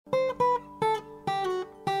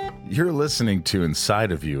You're listening to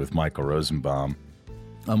Inside of You with Michael Rosenbaum.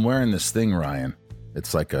 I'm wearing this thing, Ryan.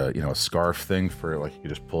 It's like a scarf thing for like you can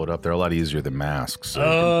just pull it up. They're a lot easier than masks.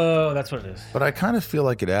 So that's what it is. But I kind of feel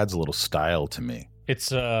like it adds a little style to me.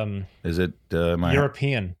 It's Is it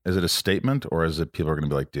European. Is it a statement or is it people are going to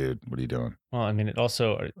be like, dude, what are you doing? Well, I mean, it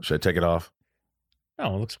also. Should I take it off?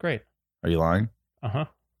 No, it looks great. Are you lying? Uh-huh.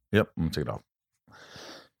 Yep, I'm going to take it off.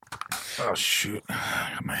 Oh, shoot.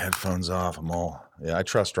 I got my headphones off. I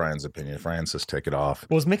trust Ryan's opinion. If Ryan says take it off.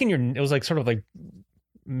 Well, it was like sort of like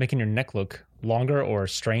making your neck look longer or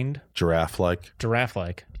strained. Giraffe-like.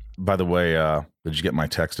 Giraffe-like. By the way, did you get my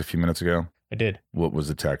text a few minutes ago? I did. What was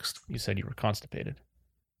the text? You said you were constipated.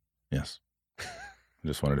 Yes. I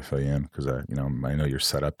just wanted to fill you in because I know you're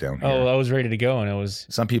set up down here. Oh, I was ready to go, and it was.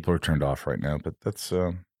 Some people are turned off right now, but that's.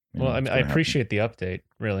 Well, I mean, I appreciate the update,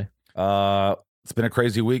 really. It's been a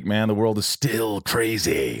crazy week, man. The world is still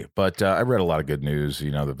crazy, but I read a lot of good news.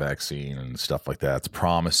 The vaccine and stuff like that. It's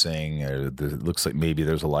promising. It looks like maybe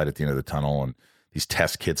there's a light at the end of the tunnel, and these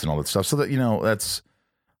test kits and all that stuff. So that that's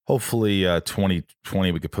hopefully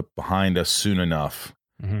 2020 we could put behind us soon enough,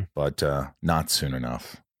 but not soon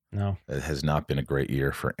enough. No, it has not been a great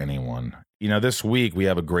year for anyone. This week we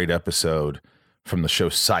have a great episode from the show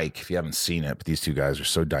Psych. If you haven't seen it, but these two guys are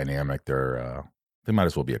so dynamic. They might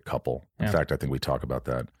as well be a couple. In fact, I think we talk about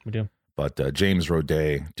that. We do. But James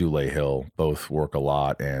Roday, Dulé Hill, both work a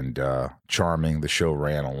lot and charming. The show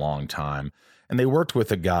ran a long time. And they worked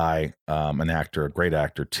with a guy, an actor, a great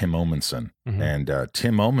actor, Tim Omenson. Mm-hmm. And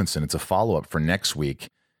Tim Omenson, it's a follow-up for next week.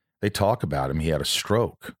 They talk about him. He had a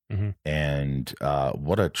stroke. Mm-hmm. And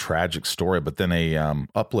what a tragic story, but then a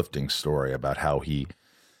uplifting story about how he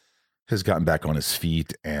has gotten back on his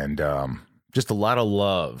feet and just a lot of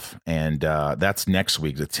love. And that's next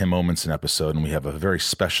week, the Tim Omenson episode. And we have a very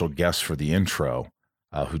special guest for the intro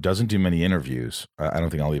who doesn't do many interviews. I don't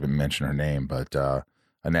think I'll even mention her name, but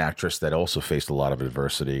an actress that also faced a lot of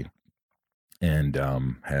adversity and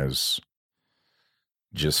has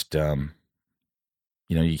just, you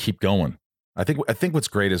keep going. I think what's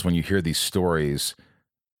great is when you hear these stories,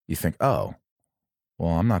 you think, oh,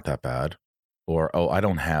 well, I'm not that bad. Or, oh, I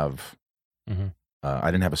don't have,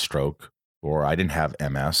 I didn't have a stroke. Or I didn't have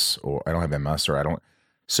MS, or I don't have MS, or I don't.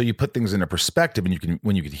 So you put things into perspective, and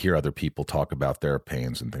when you can hear other people talk about their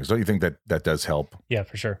pains and things. Don't you think that does help? Yeah,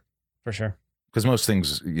 for sure. Because most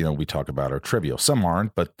things we talk about are trivial. Some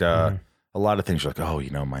aren't, but a lot of things are like, oh,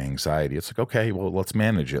 my anxiety. It's like, okay, well, let's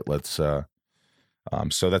manage it. Let's. So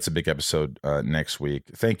that's a big episode next week.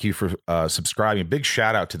 Thank you for subscribing. Big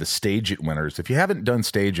shout out to the Stage It winners. If you haven't done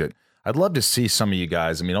Stage It, I'd love to see some of you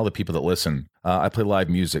guys. I mean, all the people that listen. I play live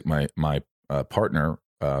music. My partner,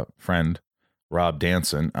 friend, Rob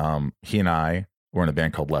Danson, he and I were in a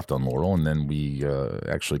band called Left on Laurel, and then we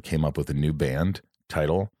actually came up with a new band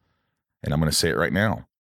title, and I'm going to say it right now.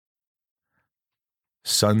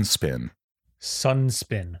 Sunspin. It's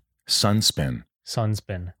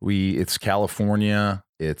California.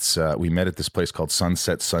 It's we met at this place called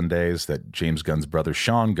Sunset Sundays that James Gunn's brother,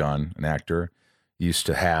 Sean Gunn, an actor, used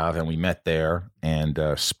to have, and we met there. And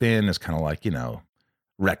spin is kind of like,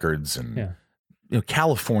 records and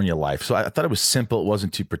California life. So I thought it was simple. It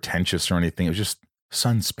wasn't too pretentious or anything. It was just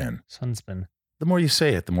Sunspin. The more you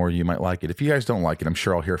say it, the more you might like it. If you guys don't like it, I'm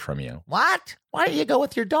sure I'll hear from you. What? Why don't you go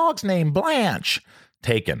with your dog's name, Blanche?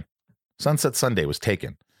 Taken. Sunset Sunday was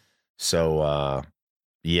taken. So,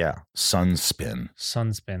 Sunspin.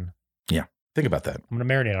 Yeah. Think about that. I'm going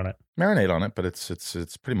to marinate on it. But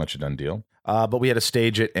it's pretty much a done deal. But we had to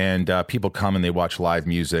stage it, and people come and they watch live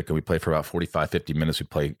music, and we play for about 45, 50 minutes. We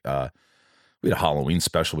play, we had a Halloween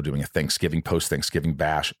special. We're doing a post-Thanksgiving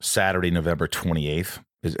bash. Saturday, November 28th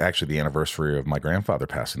is actually the anniversary of my grandfather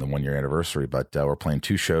passing, the 1-year anniversary. But we're playing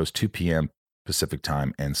 2 shows, 2 p.m. Pacific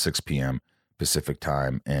time and 6 p.m. Pacific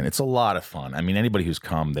time. And it's a lot of fun. I mean, anybody who's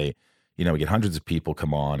come, we get hundreds of people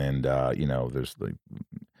come on, and, there's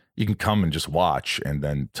you can come and just watch. And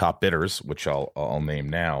then top bidders, which I'll name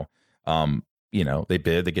now, they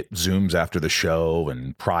bid, they get Zooms after the show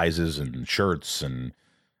and prizes and shirts and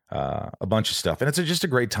a bunch of stuff. And it's just a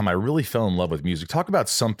great time. I really fell in love with music. Talk about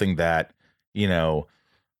something that, I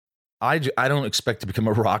don't expect to become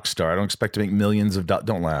a rock star. I don't expect to make millions of dollars.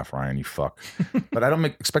 Don't laugh, Ryan, you fuck. But I don't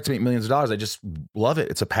expect to make millions of dollars. I just love it.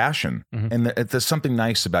 It's a passion. Mm-hmm. And there's something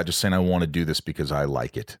nice about just saying I want to do this because I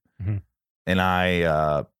like it. Mm-hmm.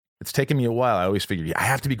 And it's taken me a while. I always figured, I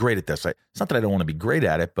have to be great at this. It's not that I don't want to be great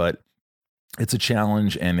at it, but it's a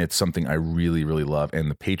challenge, and it's something I really, really love.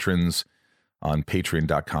 And the patrons on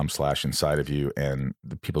patreon.com/inside of you and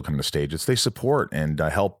the people coming to stages, they support and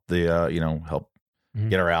help the, help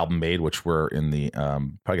get our album made, which we're in the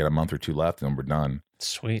probably got a month or two left, and we're done.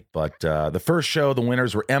 Sweet. But the first show, the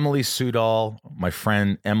winners were Emily Sudol, my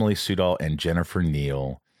friend Emily Sudol, and Jennifer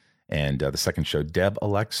Neal. And the second show, Deb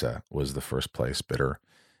Alexa, was the first place bidder.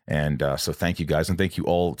 And so thank you guys. And thank you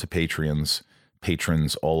all to patrons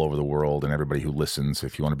all over the world, and everybody who listens.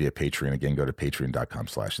 If you want to be a Patreon, again, go to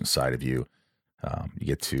patreon.com/insideofyou. You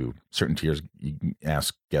get to certain tiers. You can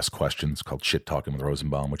ask guest questions called Shit Talking with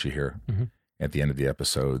Rosenbaum, which you hear at the end of the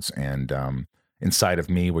episodes. And Inside of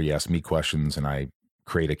Me, where you ask me questions and I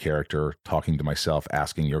create a character talking to myself,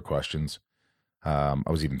 asking your questions. I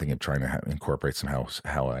was even thinking of trying to incorporate somehow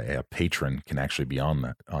how a patron can actually be on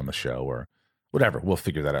the show or whatever. We'll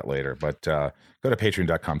figure that out later. But go to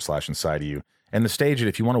patreon.com/insideofyou. And the Stage It,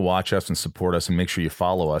 if you want to watch us and support us and make sure you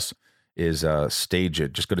follow us, is Stage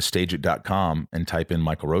It. Just go to stageit.com and type in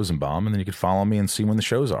Michael Rosenbaum, and then you can follow me and see when the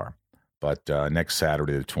shows are. But next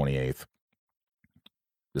Saturday, the 28th,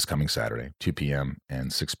 this coming Saturday, 2 p.m.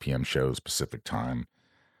 and 6 p.m. shows Pacific time.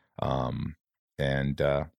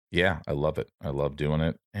 Yeah, I love it. I love doing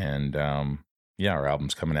it. And yeah, our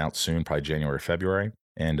album's coming out soon, probably January, February.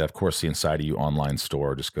 And of course, the Inside of You online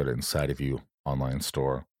store. Just go to Inside of You online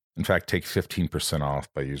store. In fact, take 15%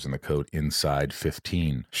 off by using the code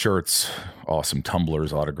INSIDE15. Shirts, awesome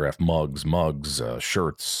tumblers, autographed mugs,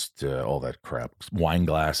 shirts, all that crap. Wine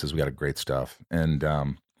glasses, we got great stuff. And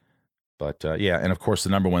yeah, and of course, the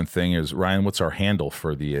number one thing is, Ryan, what's our handle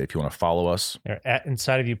for the, if you want to follow us? They're at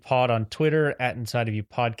Inside of You Pod on Twitter, at Inside of You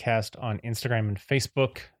Podcast on Instagram and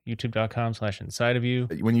Facebook, youtube.com/Inside of You.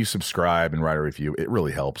 When you subscribe and write a review, it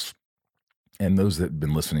really helps. And those that have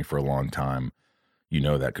been listening for a long time, you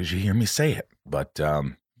know that because you hear me say it. But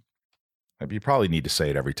you probably need to say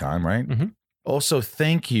it every time, right? Mm-hmm. Also,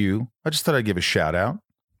 thank you. I just thought I'd give a shout out.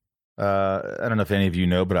 I don't know if any of you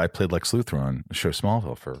know, but I played Lex Luthor on the show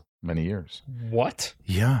Smallville for many years. What?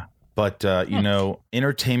 Yeah. But,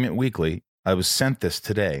 Entertainment Weekly, I was sent this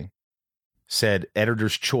today, said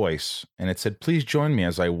editor's choice, and it said, please join me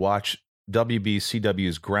as I watch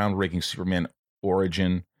WBCW's groundbreaking Superman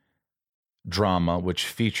origin drama, which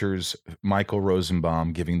features Michael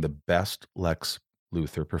Rosenbaum giving the best Lex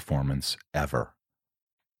Luthor performance ever.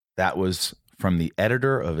 That was from the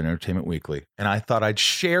editor of Entertainment Weekly. And I thought I'd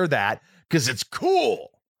share that because it's cool.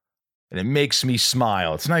 And it makes me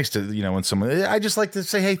smile. It's nice to, when someone, I just like to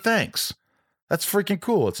say, hey, thanks. That's freaking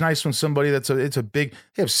cool. It's nice when somebody it's a big,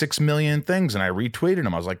 they have 6 million things, and I retweeted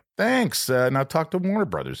them. I was like, thanks. And I talked to Warner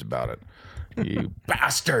Brothers about it. You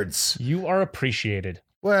bastards. You are appreciated.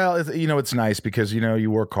 Well, it's nice because,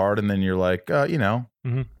 you work hard and then you're like,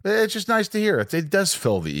 Mm-hmm. It's just nice to hear. It does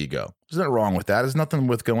fill the ego. There's nothing wrong with that. There's nothing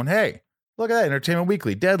with going, hey, look at that, Entertainment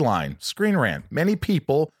Weekly, Deadline, Screen Rant. Many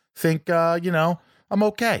people think, I'm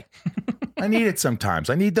okay. I need it sometimes.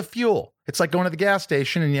 I need the fuel. It's like going to the gas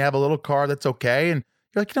station and you have a little car that's okay. And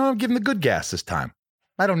you're like, I'm giving the good gas this time.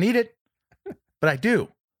 I don't need it, but I do.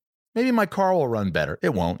 Maybe my car will run better.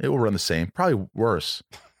 It won't. It will run the same. Probably worse.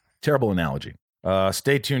 Terrible analogy.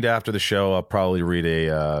 Stay tuned after the show. I'll probably read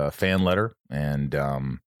a fan letter and,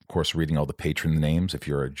 of course, reading all the patron names. If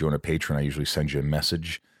you're a patron, I usually send you a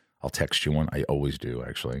message. I'll text you one. I always do,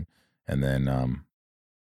 actually. And then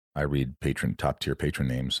I read top-tier patron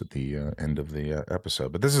names at the end of the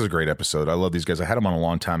episode. But this is a great episode. I love these guys. I had them on a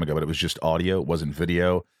long time ago, but it was just audio. It wasn't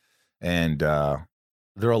video. And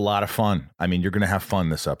they're a lot of fun. I mean, you're going to have fun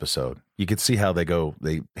this episode. You can see how they go.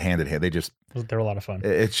 They hand in hand. They're a lot of fun.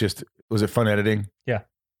 It's just, was it fun editing? Yeah,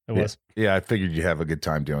 it was. Yeah, I figured you'd have a good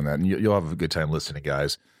time doing that. And you'll have a good time listening,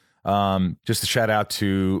 guys. Just a shout out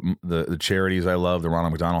to the charities I love, the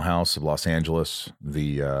Ronald McDonald House of Los Angeles,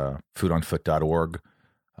 the foodonfoot.org,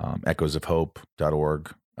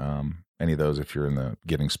 echoesofhope.org, any of those if you're in the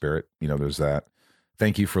giving spirit, there's that.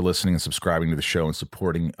 Thank you for listening and subscribing to the show and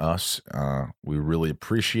supporting us. We really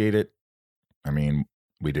appreciate it. I mean,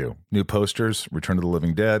 we do. New posters, Return of the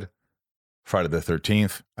Living Dead, Friday the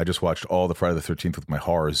 13th. I just watched all the Friday the 13th with my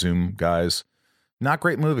horror Zoom guys. Not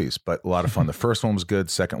great movies, but a lot of fun. The first one was good.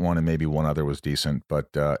 Second one and maybe one other was decent. But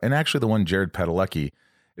and actually the one Jared Padalecki,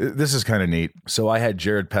 this is kind of neat. So I had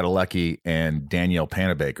Jared Padalecki and Danielle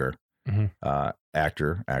Panabaker,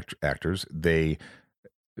 actors.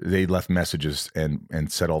 They left messages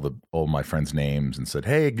and said all my friends' names and said,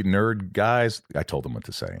 hey, nerd guys. I told them what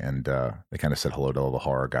to say. And they kind of said hello to all the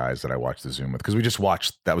horror guys that I watched the Zoom with. Because we just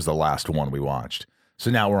watched, that was the last one we watched. So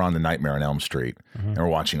now we're on the Nightmare on Elm Street, and we're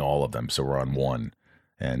watching all of them. So we're on one.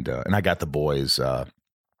 And I got the boys a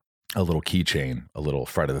little keychain, a little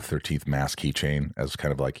Friday the 13th mask keychain, as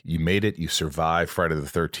kind of like, you made it, you survived Friday the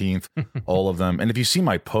 13th, all of them. And if you see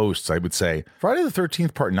my posts, I would say Friday the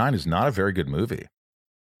 13th Part 9 is not a very good movie.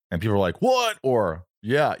 And people are like, what? Or,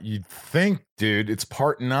 yeah, you'd think, dude, it's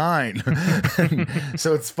part 9.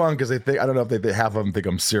 So it's fun because they think, I don't know if they half of them think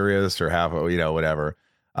I'm serious or half of, whatever.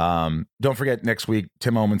 Don't forget next week,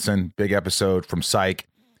 Tim Omenson, big episode from Psych.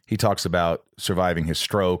 He talks about surviving his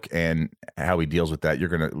stroke and how he deals with that. You're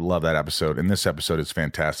going to love that episode. And this episode is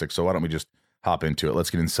fantastic. So why don't we just hop into it? Let's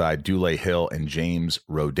get inside Dulé Hill and James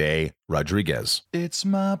Roday Rodriguez. It's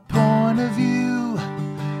my point of view.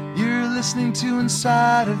 You're listening to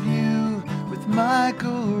Inside of You with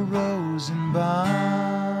Michael Rosenbaum.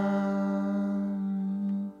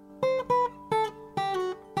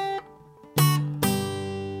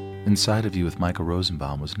 Inside of You with Michael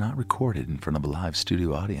Rosenbaum was not recorded in front of a live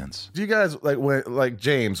studio audience. Do you guys like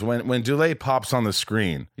James, when Dulé pops on the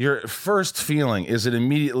screen, your first feeling, is it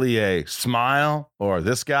immediately a smile or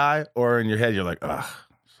this guy, or in your head you're like, ugh,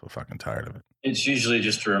 so fucking tired of it? It's usually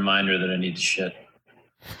just a reminder that I need to shit.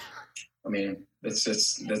 I mean, that's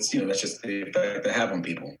just the effect I have on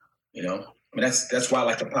people, I mean, that's why I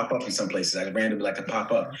like to pop up in some places. I randomly like to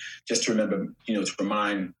pop up just to remember, to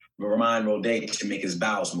remind Roday to make his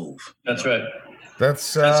bowels move. That's right.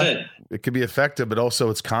 That's it. It could be effective, but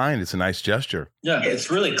also it's kind. It's a nice gesture. Yeah,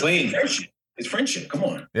 it's really clean. It's friendship. Come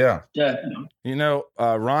on. Yeah. Yeah.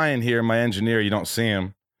 Ryan here, my engineer, you don't see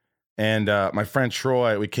him, and my friend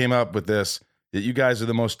Troy, we came up with this, that you guys are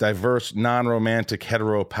the most diverse, non-romantic,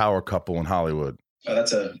 hetero power couple in Hollywood.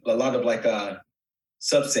 That's a lot of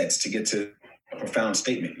subsets to get to a profound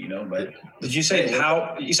statement, but did you say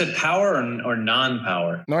how you said power or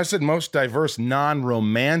non-power? No, I said most diverse,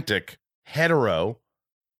 non-romantic, hetero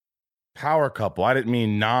power couple. I didn't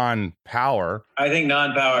mean non-power. I think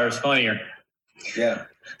non-power is funnier. Yeah.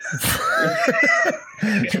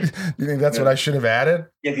 You think that's what I should have added?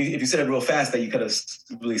 Yeah, if you said it real fast, that you could have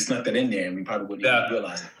really snuck that in there, and we probably wouldn't even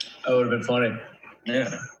realize it. That would have been funny.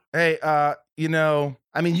 Yeah. Hey,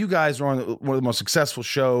 you guys are on one of the most successful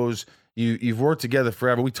shows. You've worked together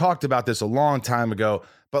forever. We talked about this a long time ago,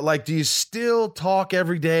 but do you still talk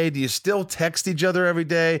every day? Do you still text each other every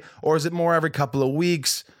day? Or is it more every couple of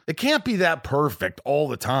weeks? It can't be that perfect all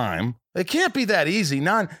the time. It can't be that easy.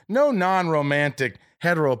 No non-romantic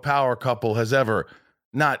hetero power couple has ever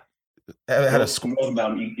not had a school.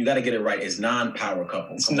 You got to get it right. It's non-power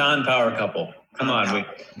couple. It's non-power couple. Come on.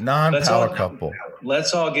 Non-power couple.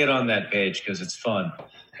 Let's all get on that page because it's fun.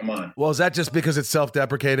 Come on. Well, is that just because it's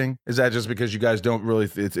self-deprecating? Is that just because you guys don't really,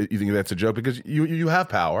 you think that's a joke? Because you have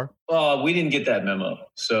power. Well, we didn't get that memo.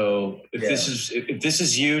 So if this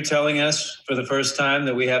is you telling us for the first time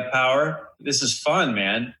that we have power, this is fun,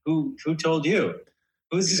 man. Who told you?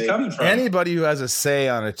 Who's this coming from? Anybody who has a say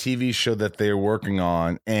on a TV show that they're working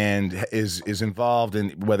on and is involved in,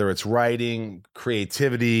 whether it's writing,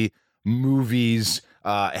 creativity, movies,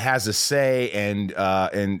 has a say and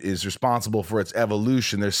is responsible for its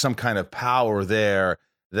evolution. There's some kind of power there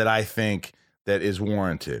that I think that is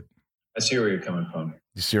warranted. I see where you're coming from.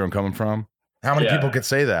 You see where I'm coming from? How many people could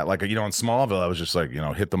say that? in Smallville, I was just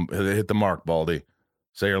hit the mark, Baldy.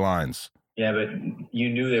 Say your lines. Yeah, but you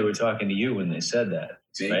knew they were talking to you when they said that,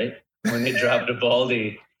 right? When they dropped a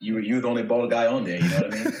Baldy. You were the only bald guy on there, you know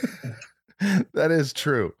what I mean? That is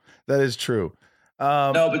true.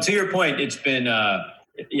 No, but to your point, it's been,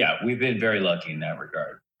 we've been very lucky in that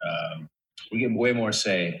regard. We get way more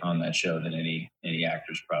say on that show than any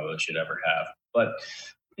actors probably should ever have. But,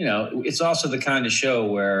 it's also the kind of show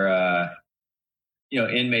where,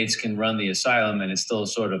 inmates can run the asylum and it still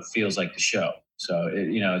sort of feels like the show. So,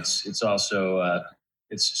 it's also,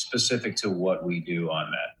 it's specific to what we do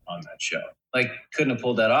on that show. Couldn't have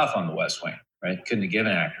pulled that off on The West Wing, right? Couldn't have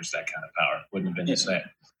given actors that kind of power. Wouldn't have been the same.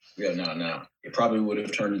 Yeah, no. It probably would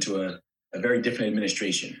have turned into a very different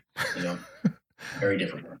administration, very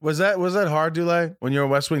different. Was that hard, Dulé? When you were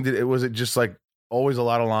in West Wing, was it just always a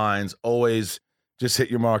lot of lines, always just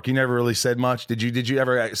hit your mark? You never really said much. Did you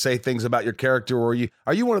ever say things about your character, or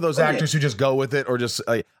are you one of those actors who just go with it, or just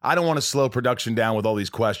I don't want to slow production down with all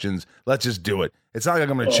these questions. Let's just do it. It's not like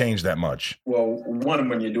I'm going to change that much. Well, one,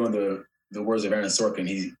 when you're doing the words of Aaron Sorkin,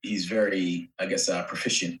 he's very,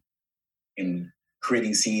 proficient in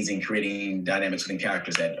creating scenes and creating dynamics within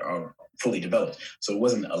characters that are fully developed. So it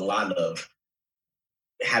wasn't a lot of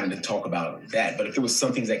having to talk about that. But if there was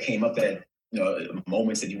some things that came up that,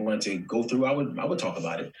 moments that you wanted to go through, I would talk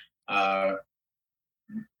about it.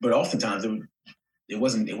 But oftentimes it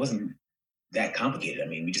wasn't that complicated. I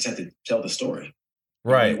mean, we just had to tell the story.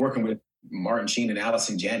 Right. Working with Martin Sheen and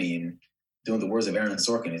Allison Janney and doing the words of Aaron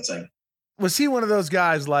Sorkin, it's was he one of those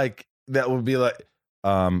guys that would be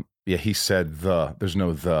yeah, he said there's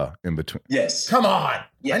no the in between. Yes. Come on.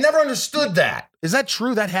 Yes. I never understood that. Is that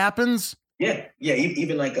true? That happens? Yeah.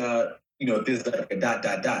 Even if there's like a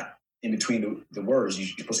dot in between the words,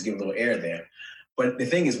 you're supposed to give a little air there. But the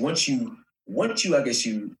thing is, once you I guess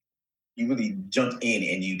you really jumped in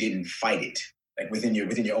and you didn't fight it, like within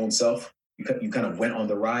your own self, you kind of went on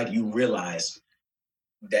the ride. You realize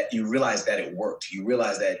that it worked. You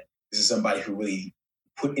realize that this is somebody who really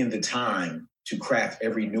put in the time to craft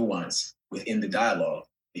every nuance within the dialogue.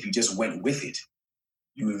 If you just went with it,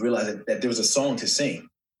 you would realize that there was a song to sing.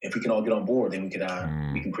 If we can all get on board, then we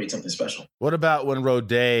can create something special. What about when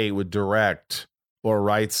Roday would direct or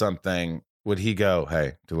write something? Would he go,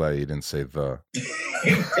 "Hey, Dulé, you didn't say the"?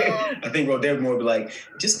 I think Roday would more be like,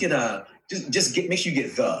 make sure you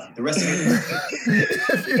get the rest of it.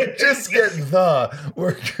 If you just get the,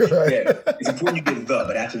 we're good. Yeah, it's important you get the,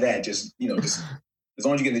 but after that, just as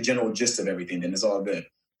long as you get the general gist of everything, then it's all good.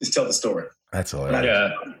 Just tell the story. That's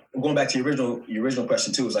hilarious. Going back to your original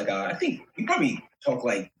question too, is like I think we probably talk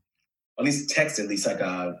like at least text like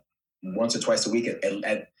once or twice a week at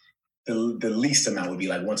the least amount would be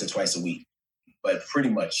like once or twice a week, but pretty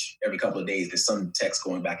much every couple of days there's some text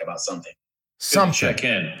going back about something. Something. Check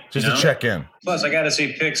in. Just to check in. Plus, I got to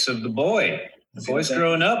see pics of the boy. The boy's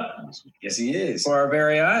growing up. Yes, he is. For our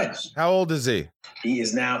very eyes. How old is he? He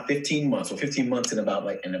is now 15 months. So 15 months in about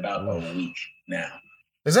a week now.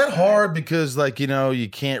 Is that hard because you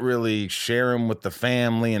can't really share him with the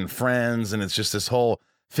family and friends, and it's just this whole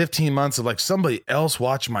 15 months of like somebody else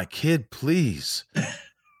watch my kid, please?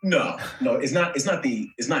 No, it's not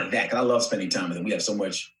that, because I love spending time with him. We have so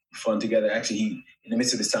much fun together. Actually, in the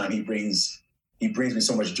midst of this time, he brings me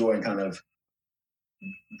so much joy and kind of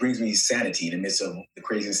brings me sanity in the midst of the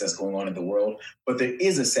craziness that's going on in the world. But there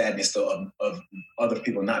is a sadness though of other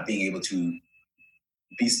people not being able to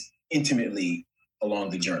be intimately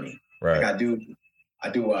along the journey. Right. Like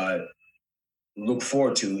I do look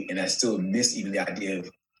forward to, and I still miss even the idea of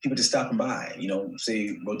people just stopping by,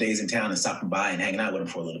 say Roday's in town and stopping by and hanging out with him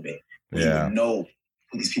for a little bit. Yeah. You know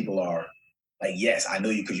who these people are. Like, yes, I know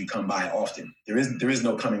you because you come by often. There is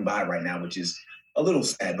no coming by right now, which is a little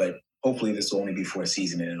sad, but hopefully this will only be for a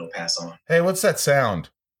season and it'll pass on. Hey, what's that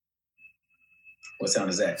sound? What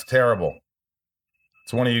sound is that? It's terrible.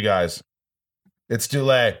 It's one of you guys. It's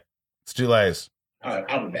Dulé. It's Dulé's. All right,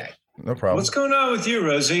 I'll be back. No problem. What's going on with you,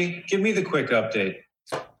 Rosie? Give me the quick update.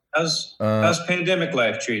 How's pandemic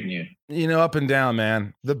life treating you? Up and down,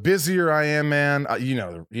 man. The busier I am, man, you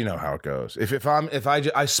know how it goes.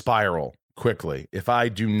 I spiral quickly. If I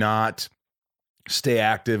do not stay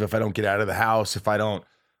active, if I don't get out of the house,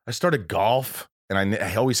 I started golf, and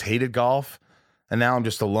I always hated golf, and now I'm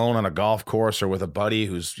just alone on a golf course or with a buddy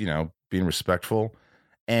who's being respectful,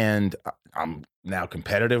 and I'm now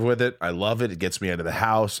competitive with it. I love it. It gets me out of the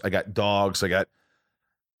house. I got dogs. I'm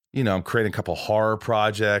creating a couple horror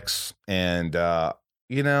projects, and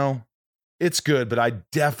it's good, but I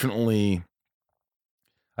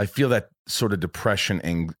feel that sort of depression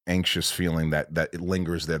and anxious feeling that it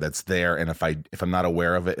lingers there. That's there, and if I'm not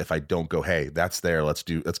aware of it, if I don't go, hey, that's there. Let's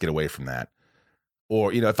get away from that.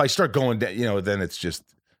 Or if I start going down, then it's just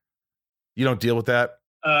you don't deal with that.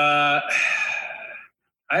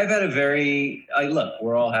 I've had look.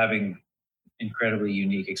 We're all having incredibly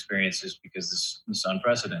unique experiences because this is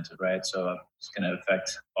unprecedented, right? So it's going to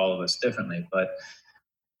affect all of us differently. But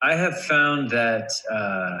I have found that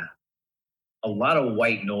a lot of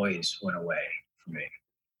white noise went away for me.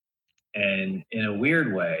 And in a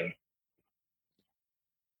weird way,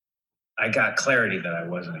 I got clarity that I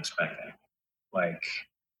wasn't expecting, like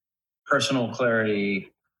personal clarity.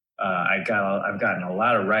 I've gotten a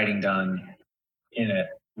lot of writing done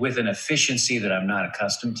with an efficiency that I'm not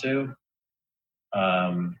accustomed to.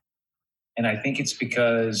 And I think it's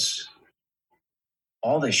because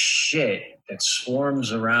all the shit that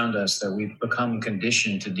swarms around us that we've become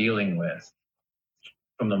conditioned to dealing with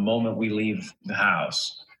from the moment we leave the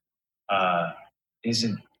house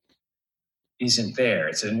isn't there.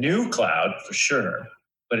 It's a new cloud for sure,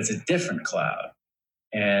 but it's a different cloud.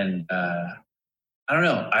 And I don't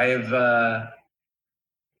know.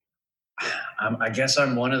 I guess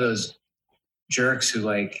I'm one of those jerks who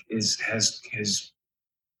has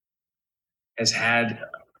had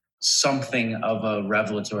something of a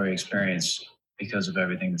revelatory experience because of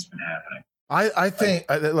everything that's been happening. I think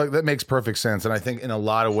that makes perfect sense, and I think in a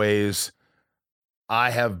lot of ways,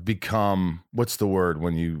 I have become what's the word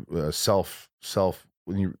when you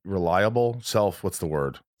when you reliable what's the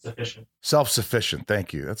word? Self-sufficient.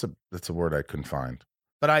 Thank you. That's a word I couldn't find,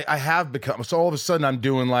 but I have become. So all of a sudden, I'm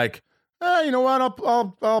doing you know what?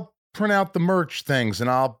 I'll print out the merch things, and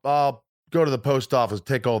I'll go to the post office,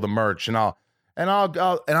 take all the merch, and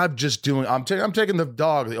I'm just doing. I'm taking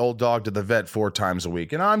the old dog to the vet 4 times a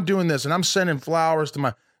week, and I'm doing this, and I'm sending flowers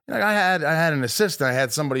to Like I had an assistant. I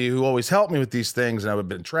had somebody who always helped me with these things, and I've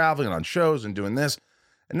been traveling on shows and doing this.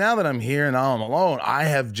 And now that I'm here and now I'm alone, I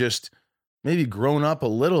have just maybe grown up a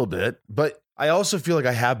little bit, but I also feel like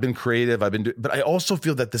I have been creative. But I also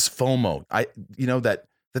feel that this FOMO, that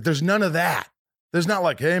there's none of that. There's not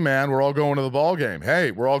like, hey man, we're all going to the ball game.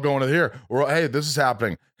 Hey, we're all going to here. Hey, this is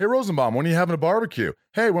happening. Hey, Rosenbaum, when are you having a barbecue?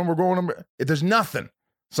 Hey, when we're going to, there's nothing.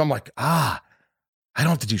 So I'm like, I don't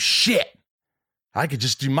have to do shit. I could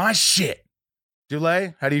just do my shit.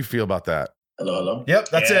 Dulé, how do you feel about that? Hello. Yep,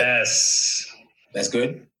 that's it. Yes. That's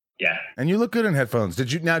good. Yeah. And you look good in headphones. Do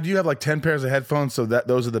you have like 10 pairs of headphones so that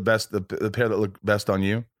those are the best, the pair that look best on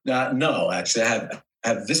you? No, actually I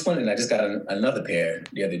have this one, and I just got another pair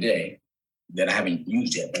the other day that I haven't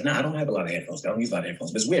used yet. But no, I don't have a lot of headphones. I don't use a lot of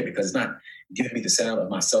headphones. But it's weird because it's not giving me the sound of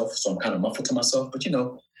myself, so I'm kind of muffled to myself. But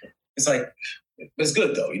it's like, it's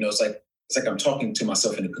good though. It's like I'm talking to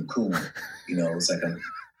myself in a cocoon. It's like I'm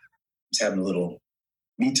just having a little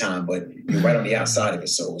me time, but you're right on the outside of it.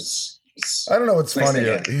 So I don't know what's nice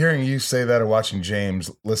funny, hearing you say that or watching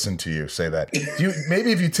James listen to you say that.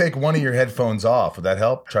 Maybe if you take one of your headphones off, would that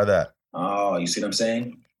help? Try that. Oh, you see what I'm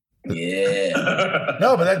saying? Yeah.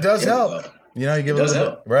 No, but that does help. You give it a little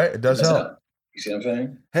bit, right? It does help. You see what I'm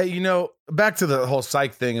saying? Hey, back to the whole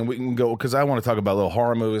psych thing, and we can go, because I want to talk about little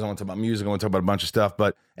horror movies. I want to talk about music. I want to talk about a bunch of stuff.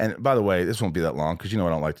 And by the way, this won't be that long because I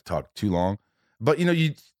don't like to talk too long. But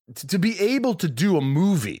to be able to do a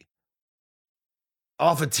movie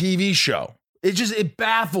off a TV show, it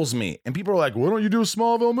baffles me. And people are like, why don't you do a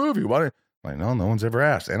Smallville movie? Why don't I'm like, no one's ever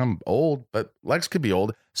asked. And I'm old, but Lex could be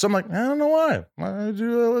old. So I'm like, I don't know why.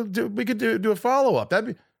 We could do a follow-up.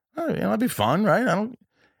 That'd be fun, right?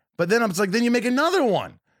 But then I'm like, then you make another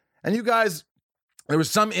one. And you guys, there was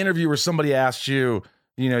some interview where somebody asked you,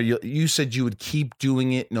 you said you would keep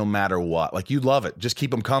doing it no matter what. Like, you love it. Just keep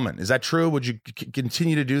them coming. Is that true? Would you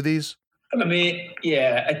continue to do these? I mean,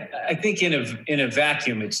 yeah, I think in a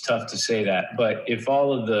vacuum, it's tough to say that. But if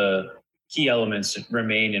all of the key elements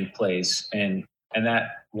remain in place, and that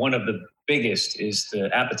one of the biggest is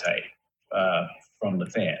the appetite from the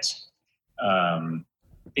fans, then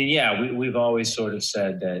yeah, we've always sort of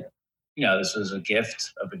said that, this was a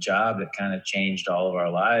gift of a job that kind of changed all of our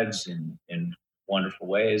lives in wonderful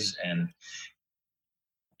ways. And,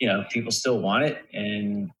 people still want it,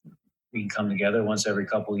 and we can come together once every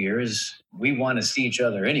couple of years. We want to see each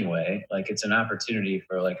other anyway. Like, it's an opportunity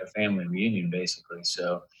for like a family reunion, basically.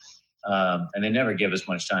 So, and they never give us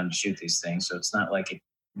much time to shoot these things. So it's not like it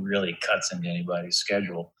really cuts into anybody's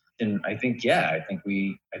schedule. And I think, it'd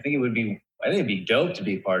be dope to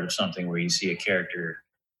be part of something where you see a character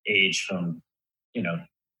age from,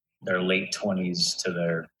 their late 20s to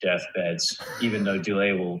their deathbeds, even though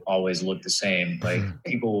Dulé will always look the same. Like,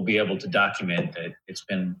 people will be able to document that it's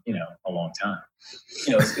been, a long time.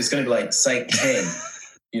 It's going to be like Psych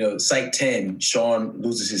 10. Psych 10, Sean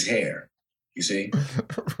loses his hair. You see,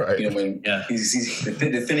 right? He's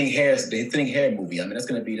the thinning hair movie. I mean, that's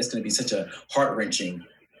going to be such a heart wrenching,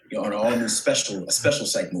 on an all new special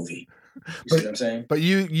Psych movie. You see what I'm saying? But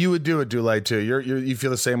you would do it, Dulé, too. You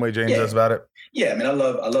feel the same way James does about it. Yeah, I mean, I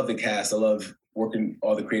love the cast. I love working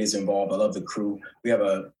all the creators involved. I love the crew. We have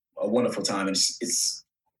a wonderful time, and it's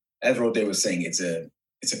as Roday was saying, it's a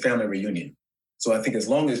family reunion. So I think as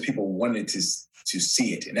long as people wanted to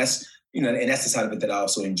see it, and that's and that's the side of it that I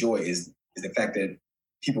also enjoy is the fact that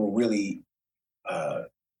people really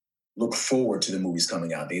look forward to the movies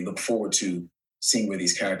coming out. They look forward to seeing where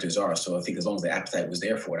these characters are. So I think as long as the appetite was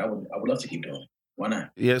there for it, I would love to keep doing it. Why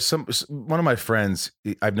not? Yeah, one of my friends,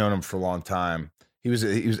 I've known him for a long time. He was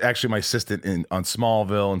actually my assistant on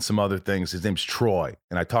Smallville and some other things. His name's Troy,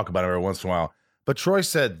 and I talk about him every once in a while. But Troy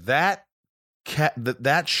said that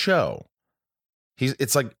show,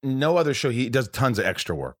 it's like no other show. He does tons of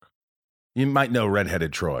extra work. You might know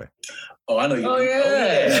redheaded Troy. Oh, I know you. Oh,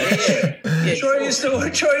 yeah. Troy used to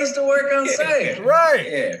work on set. Right.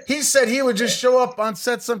 Yeah. He said he would just show up on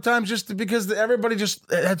set sometimes because everybody just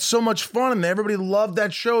had so much fun and everybody loved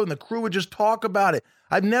that show and the crew would just talk about it.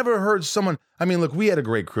 I've never heard someone, I mean, look, we had a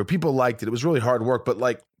great crew. People liked it. It was really hard work, but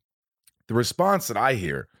like the response that I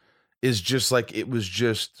hear is just like, it was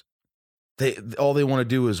just, all they want to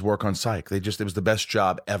do is work on Psych. It was the best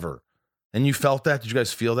job ever. And you felt that? Did you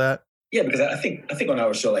guys feel that? Yeah, because I think on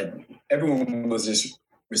our show, like everyone was just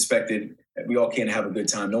respected. We all came to have a good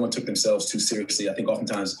time. No one took themselves too seriously. I think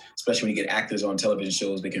oftentimes, especially when you get actors on television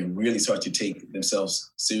shows, they can really start to take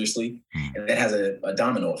themselves seriously, and that has a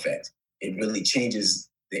domino effect. It really changes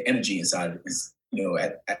the energy inside,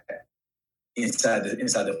 inside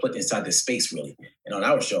the space, really. And on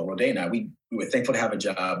our show, Roday and I, we were thankful to have a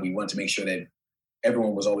job. We wanted to make sure that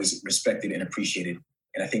everyone was always respected and appreciated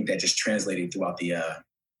And I think that just translated throughout the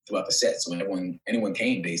set. So when anyone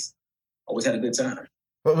came, they always had a good time.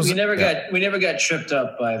 We never got tripped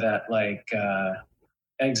up by that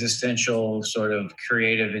existential sort of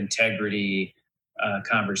creative integrity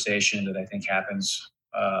conversation that I think happens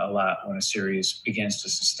a lot when a series begins to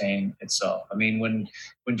sustain itself. I mean, when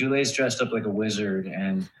Dulé's dressed up like a wizard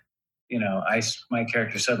and my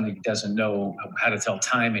character suddenly doesn't know how to tell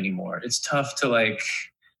time anymore. It's tough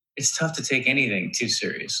to take anything too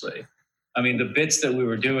seriously. I mean, the bits that we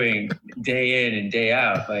were doing day in and day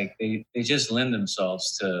out, like they just lend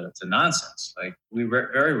themselves to nonsense. Like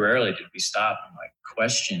very rarely did we stop and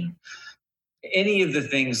question any of the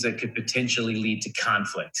things that could potentially lead to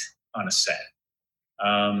conflict on a set.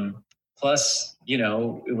 Plus,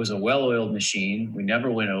 it was a well-oiled machine. We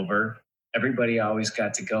never went over. Everybody always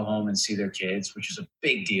got to go home and see their kids, which is a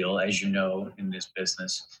big deal, as you know, in this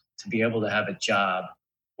business. To be able to have a job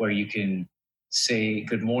where you can say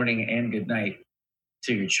good morning and good night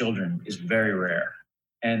to your children is very rare.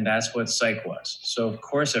 And that's what Psych was. So, of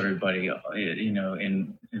course, everybody,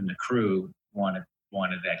 in the crew wanted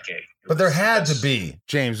that gig. But there had to be,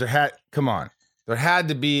 James, there had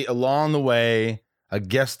to be along the way a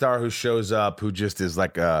guest star who shows up who just is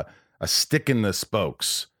like a stick in the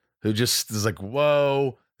spokes, who just is like,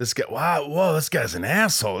 whoa, this guy's an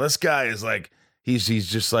asshole. This guy is like, he's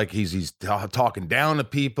just like, he's talking down to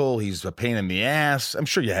people. He's a pain in the ass. I'm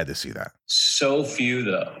sure you had to see that. So few,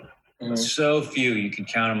 though. Mm-hmm. So few, you can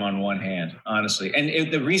count them on one hand, honestly. And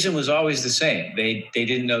the reason was always the same. They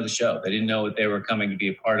didn't know the show. They didn't know what they were coming to be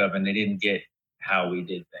a part of, and they didn't get how we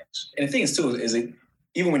did things. And the thing is, too, is that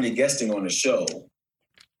even when you're guesting on the show,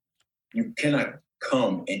 you cannot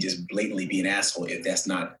come and just blatantly be an asshole if that's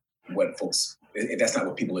not what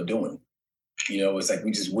people are doing. It's like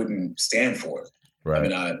we just wouldn't stand for it. Right. I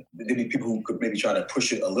mean, there'd be people who could maybe try to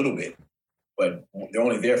push it a little bit, but they're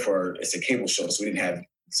only there it's a cable show, so we didn't have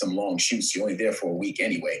some long shoots. You're only there for a week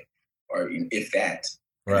anyway, or if that.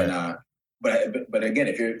 Right. And, but again,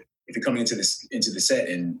 if you're coming into the set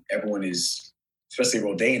and everyone is, especially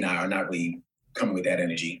Roday and I, are not really coming with that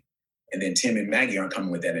energy, and then Tim and Maggie aren't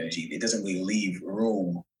coming with that energy, it doesn't really leave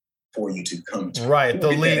room for you to come to right. If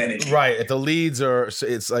the leads are,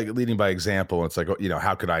 it's like leading by example. It's like,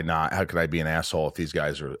 how could I be an asshole if these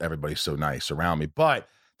guys are, everybody's so nice around me? But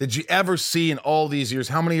did you ever see in all these years,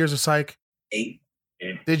 how many years of Psych? 8.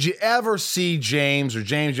 Did you ever see James, you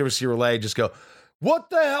ever see Roday just go, what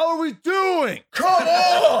the hell are we doing? Come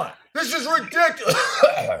on. This is ridiculous.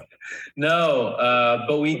 No,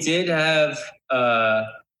 but we did have a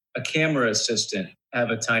camera assistant have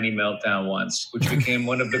a tiny meltdown once, which became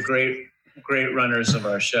one of the great runners of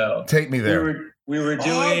our show. Take me there. We were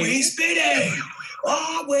doing... Always spinning!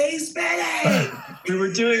 We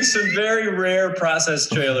were doing some very rare process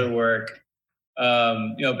trailer work,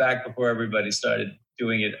 back before everybody started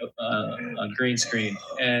doing it on green screen.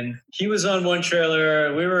 And he was on one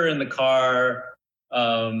trailer. We were in the car.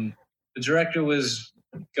 The director was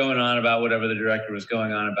going on about whatever the director was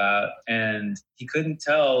going on about, and he couldn't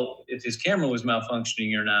tell if his camera was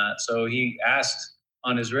malfunctioning or not. So he asked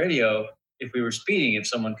on his radio if we were speeding, if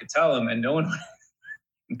someone could tell him, and no one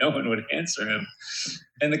would answer him.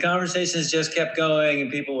 And the conversations just kept going,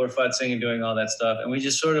 and people were futzing and doing all that stuff. And we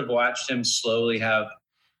just sort of watched him slowly have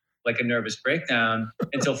like a nervous breakdown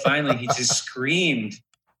until finally he just screamed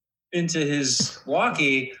into his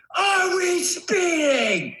walkie, "Are we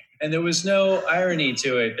speeding?" And there was no irony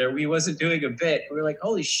to it. He wasn't doing a bit. We were like,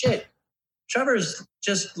 holy shit, Trevor's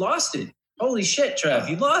just lost it. Holy shit, Trev,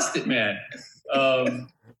 you lost it, man. And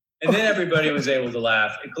then everybody was able to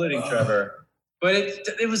laugh, including Trevor. But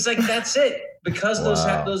it was like, that's it. Because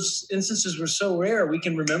those instances were so rare, we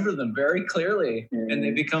can remember them very clearly, and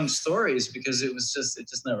they become stories because it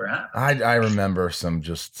just never happened. I remember some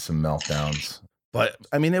meltdowns. But,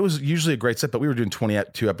 I mean, it was usually a great set, but we were doing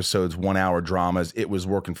 22 episodes, 1-hour dramas. It was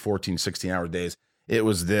working 14, 16-hour days. It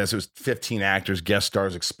was 15 actors, guest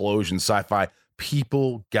stars, explosions, sci-fi.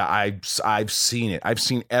 People, I've seen it. I've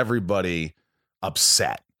seen everybody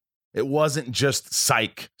upset. It wasn't just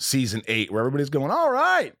Psych season 8 where everybody's going, all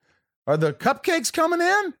right, are the cupcakes coming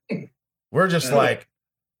in? We're just like,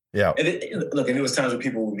 yeah. And there was times when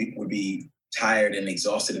people would be tired and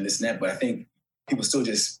exhausted and this and that, but I think people still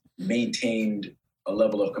just maintained a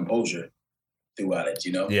level of composure throughout it,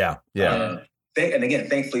 Yeah. And again,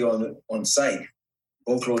 thankfully on Psych,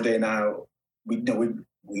 both Roday and I,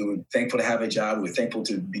 we were thankful to have a job. We were thankful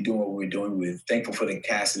to be doing what we were doing. We were thankful for the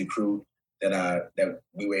cast and the crew that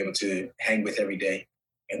we were able to hang with every day.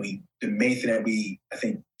 And the main thing that we, I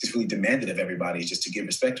think, just really demanded of everybody is just to give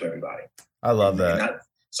respect to everybody. I love that.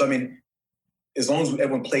 So, I mean, as long as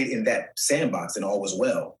everyone played in that sandbox, then all was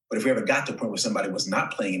well. But if we ever got to a point where somebody was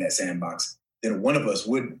not playing in that sandbox, then one of us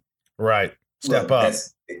would step up.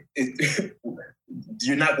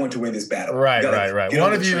 You're not going to win this battle. Right.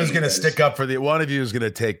 One of you is going to stick up one of you is going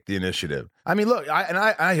to take the initiative. I mean, look,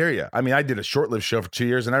 I hear you. I mean, I did a short-lived show for 2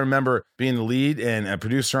 years, and I remember being the lead and a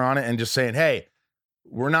producer on it and just saying, hey,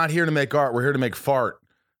 we're not here to make art. We're here to make fart.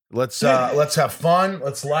 Let's have fun.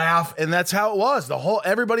 Let's laugh. And that's how it was.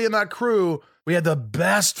 Everybody in that crew, we had the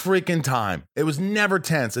best freaking time. It was never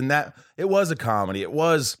tense. And that it was a comedy. It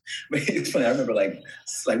was. It's funny. I remember like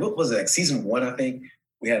what was it? Like season 1, I think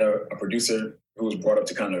we had a producer who was brought up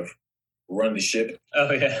to kind of run the ship.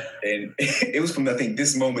 Oh yeah. And it was from, I think,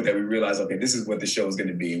 this moment that we realized, okay, this is what the show is going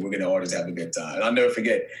to be. We're going to all just have a good time. And I'll never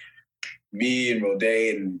forget me and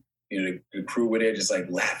Roday and the crew were there just like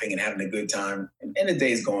laughing and having a good time. And the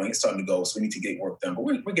day's going, it's starting to go, so we need to get work done, but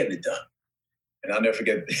we're getting it done. And I'll never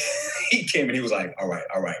forget, he came and he was like, all right,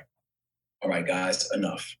 guys,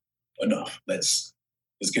 enough. Let's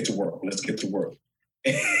get to work.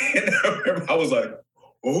 And I remember I was like,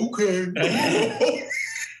 okay.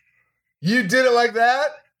 You did it like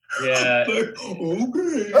that? Yeah.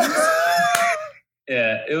 Okay.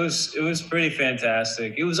 Yeah, it was pretty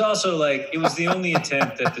fantastic. It was also like, it was the only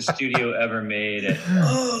attempt that the studio ever made at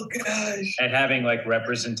having like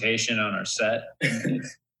representation on our set. And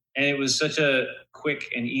it was such a quick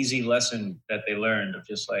and easy lesson that they learned of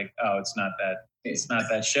just like, oh, it's not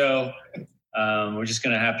that show. We're just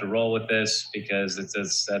going to have to roll with this because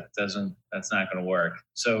that's not going to work.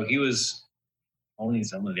 So he was only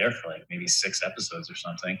there for like maybe 6 episodes or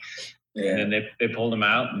something. Yeah. And then they pulled him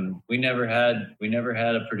out, and we never had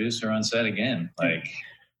a producer on set again. Like,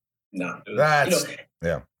 no, yeah.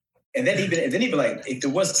 And then even like if there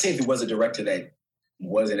was a director that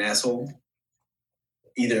was an asshole,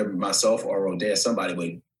 either myself or Roday, somebody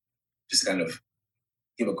would just kind of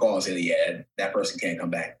give a call and say, yeah, that person can't come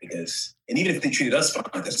back because. And even if they treated us fine,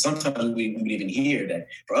 because sometimes we would even hear that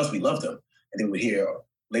for us we loved them, and then we'd hear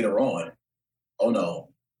later on, oh no.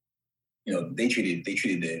 They treated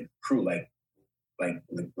the crew like an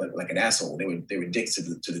asshole. They were dicks to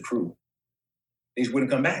the crew. They just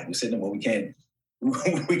wouldn't come back. We said, no, well, we can't do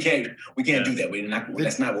that.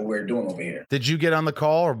 That's not what we're doing over here. Did you get on the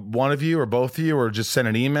call, or one of you, or both of you, or just send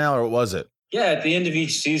an email, or what was it? Yeah, at the end of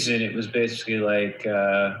each season, it was basically like,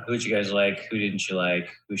 who'd you guys like? Who didn't you like?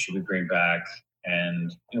 Who should we bring back?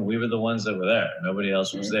 And we were the ones that were there. Nobody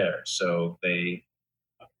else was there. So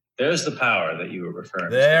there's the power that you were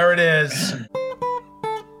referring to. There it is.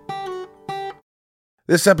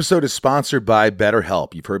 This episode is sponsored by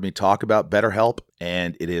BetterHelp. You've heard me talk about BetterHelp,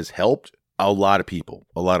 and it has helped a lot of people,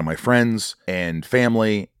 a lot of my friends and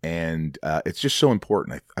family, and it's just so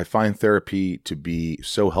important. I find therapy to be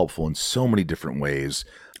so helpful in so many different ways.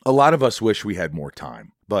 A lot of us wish we had more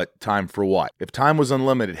time, but time for what? If time was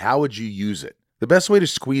unlimited, how would you use it? The best way to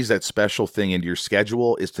squeeze that special thing into your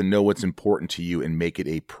schedule is to know what's important to you and make it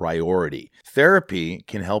a priority. Therapy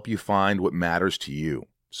can help you find what matters to you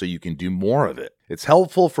so you can do more of it. It's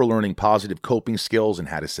helpful for learning positive coping skills and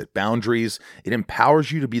how to set boundaries. It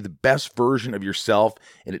empowers you to be the best version of yourself,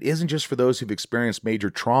 and it isn't just for those who've experienced major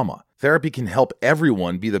trauma. Therapy can help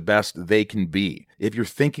everyone be the best they can be. If you're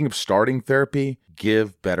thinking of starting therapy,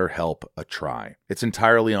 give BetterHelp a try. It's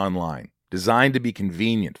entirely online. Designed to be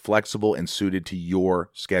convenient, flexible, and suited to your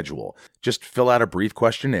schedule. Just fill out a brief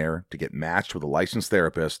questionnaire to get matched with a licensed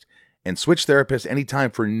therapist and switch therapists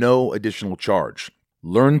anytime for no additional charge.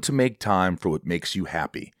 Learn to make time for what makes you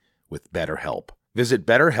happy with BetterHelp. Visit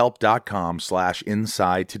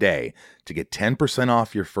BetterHelp.com/inside today to get 10%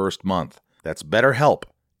 off your first month. That's BetterHelp,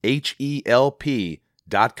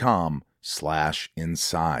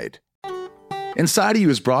 HELP.com/inside. Inside of You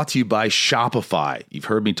is brought to you by Shopify. You've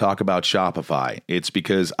heard me talk about Shopify. It's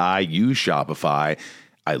because I use Shopify.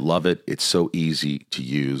 I love it. It's so easy to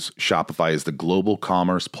use. Shopify is the global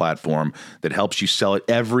commerce platform that helps you sell at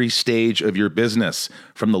every stage of your business,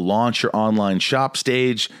 from the launch your online shop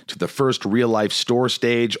stage to the first real-life store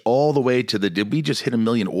stage, all the way to the did we just hit 1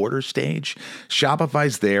 million orders stage?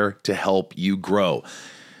 Shopify's there to help you grow.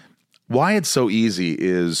 Why it's so easy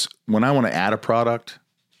is when I want to add a product,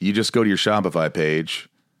 you just go to your Shopify page,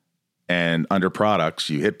 and under products,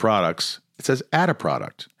 you hit products. It says add a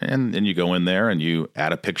product. And then you go in there and you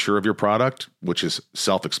add a picture of your product, which is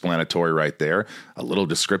self-explanatory right there. A little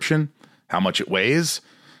description, how much it weighs,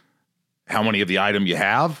 how many of the item you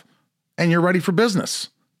have, and you're ready for business.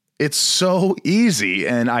 It's so easy.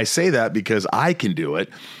 And I say that because I can do it.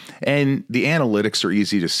 And the analytics are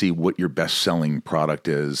easy to see what your best-selling product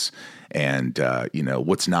is. and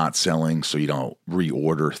what's not selling, so you don't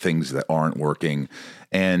reorder things that aren't working.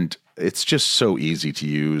 And it's just so easy to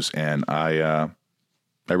use, and I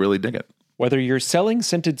really dig it. Whether you're selling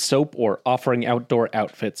scented soap or offering outdoor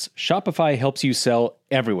outfits, Shopify helps you sell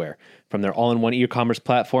everywhere. From their all-in-one e-commerce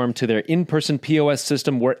platform to their in-person POS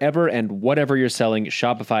system, wherever and whatever you're selling,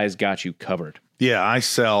 Shopify's got you covered. Yeah, I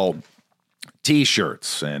sell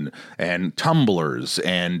T-shirts and tumblers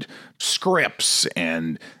and scripts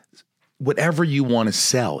and whatever you want to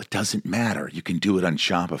sell. It doesn't matter. You can do it on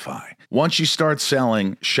Shopify. Once you start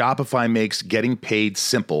selling, Shopify makes getting paid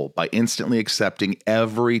simple by instantly accepting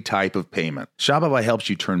every type of payment. Shopify helps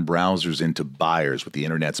you turn browsers into buyers with the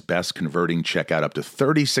internet's best converting checkout, up to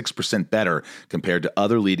 36% better compared to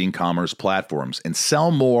other leading commerce platforms, and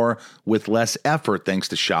sell more with less effort thanks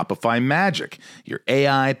to Shopify Magic, your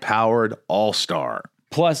AI-powered all-star.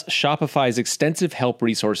 Plus, Shopify's extensive help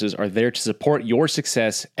resources are there to support your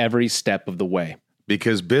success every step of the way.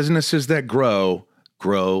 Because businesses that grow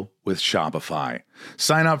with Shopify.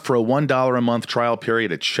 Sign up for a $1 a month trial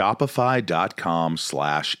period at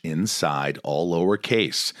shopify.com/inside, all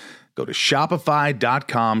lowercase. Go to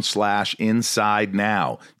shopify.com/inside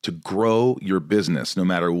now to grow your business, no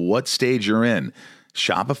matter what stage you're in.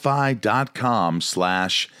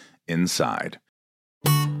 Shopify.com/inside.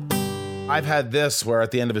 I've had this where at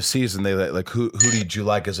the end of a season, they like, who did you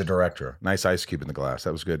like as a director? Nice ice cube in the glass.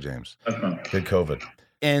 That was good, James. Good COVID.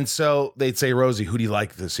 And so they'd say, Rosie, who do you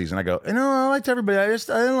like this season? I go, I liked everybody. I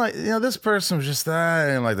didn't like, this person was just that. I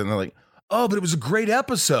didn't like that. And they're like, oh, but it was a great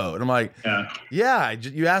episode. And I'm like, yeah.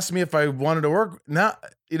 You asked me if I wanted to work. No,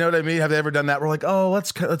 you know what I mean? Have they ever done that? We're like, oh,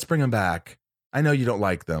 let's bring them back. I know you don't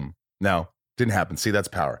like them. No, didn't happen. See, that's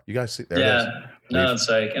power. You guys see there? Yeah. No, it's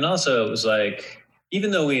like, and also it was like,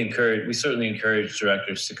 even though we certainly encouraged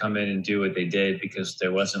directors to come in and do what they did, because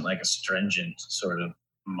there wasn't like a stringent sort of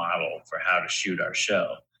model for how to shoot our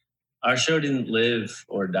show. Our show didn't live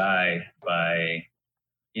or die by,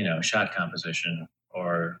 shot composition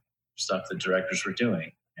or stuff that directors were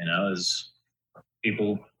doing. As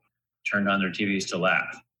people turned on their TVs to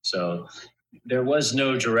laugh. So there was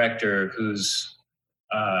no director whose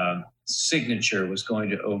signature was going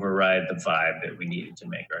to override the vibe that we needed to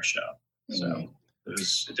make our show. So it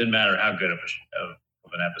didn't matter how good of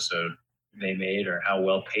an episode they made or how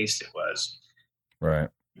well paced it was. Right.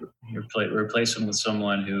 Replace them with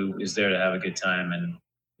someone who is there to have a good time, and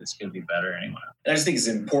it's going to be better anyway. I just think it's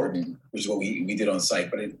important, which is what we did on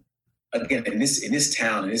site. But again, in this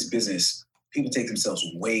town, in this business, people take themselves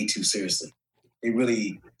way too seriously. They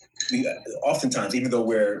really, oftentimes, even though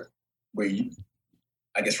we're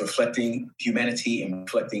reflecting humanity and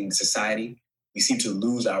reflecting society, we seem to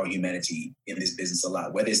lose our humanity in this business a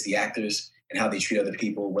lot, whether it's the actors and how they treat other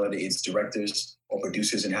people, whether it's directors or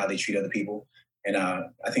producers and how they treat other people. And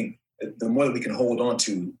I think the more that we can hold on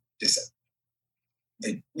to this,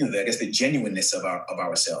 the genuineness of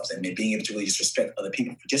ourselves and being able to really just respect other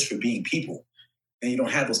people just for being people, then you don't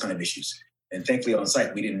have those kind of issues. And thankfully on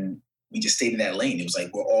site, we just stayed in that lane. It was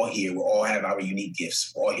like, we're all here. We all have our unique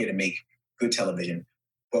gifts. We're all here to make good television,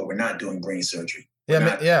 but we're not doing brain surgery.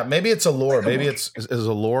 Maybe it's allure. Maybe is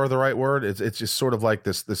allure the right word? It's just sort of like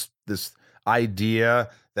this idea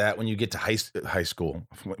that when you get to high school,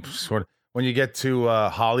 sort of when you get to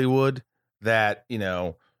Hollywood, that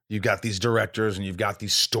you've got these directors and you've got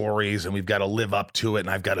these stories and we've got to live up to it, and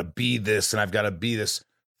I've got to be this and I've got to be this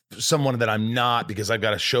someone that I'm not because I've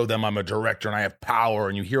got to show them I'm a director and I have power.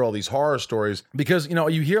 And you hear all these horror stories because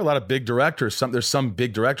you hear a lot of big directors. There's some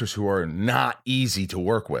big directors who are not easy to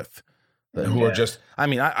work with. Who are just,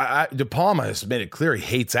 De Palma has made it clear he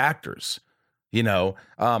hates actors.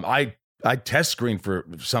 I test screened for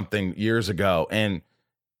something years ago, and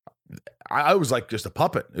I was like just a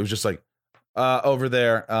puppet. It was just like, over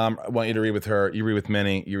there, I want you to read with her. You read with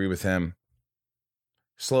Minnie. You read with him.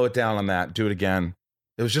 Slow it down on that. Do it again.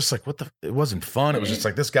 It was just like, it wasn't fun. It was just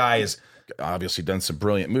like, this guy has obviously done some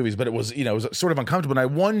brilliant movies, but it was, it was sort of uncomfortable. And I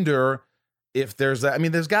wonder if there's that.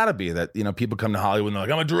 There's got to be that, people come to Hollywood and they're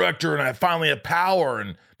like, I'm a director and I finally have power,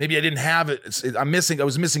 and maybe I didn't have it. I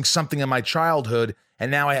was missing something in my childhood,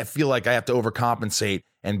 and now I feel like I have to overcompensate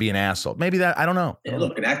and be an asshole. Maybe that, I don't know. Yeah,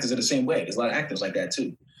 look, and actors are the same way. There's a lot of actors like that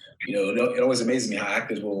too. It always amazes me how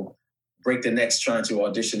actors will break their necks trying to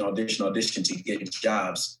audition to get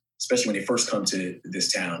jobs, especially when they first come to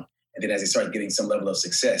this town. And then as they start getting some level of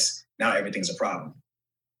success, now everything's a problem.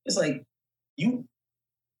 It's like,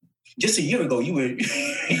 just a year ago, you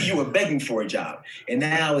were begging for a job, and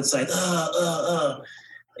now it's like,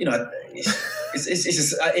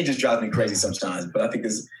 it just drives me crazy sometimes. But I think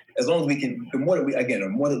as long as we can, the more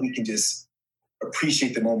that we can just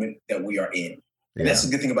appreciate the moment that we are in, And that's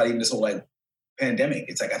the good thing about even this whole like pandemic.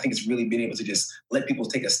 It's like, I think it's really being able to just let people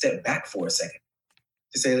take a step back for a second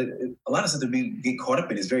to say that a lot of stuff that we get caught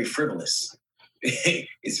up in is very frivolous.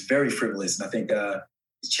 It's very frivolous. And I think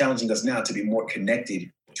it's challenging us now to be more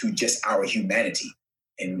connected to just our humanity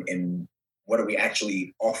and what are we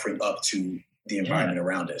actually offering up to the environment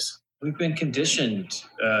around us. We've been conditioned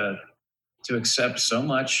to accept so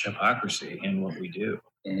much hypocrisy in what we do.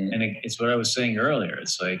 Mm-hmm. And it's what I was saying earlier.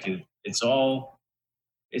 It's like, it's all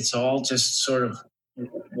just sort of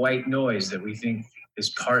white noise that we think is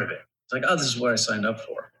part of it. It's like, oh, this is what I signed up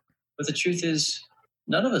for. But the truth is,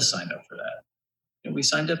 none of us signed up for that. You know, we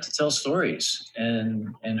signed up to tell stories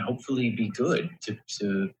and hopefully be good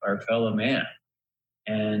to our fellow man.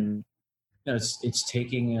 And you know, it's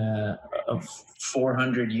taking a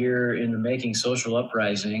 400-year in the making social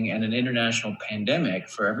uprising and an international pandemic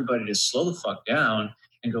for everybody to slow the fuck down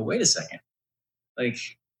and go, wait a second. Like,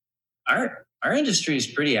 our industry is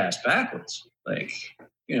pretty ass backwards. Like,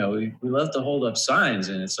 you know, we love to hold up signs,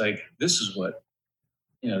 and it's like, this is what,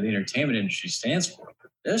 you know, the entertainment industry stands for.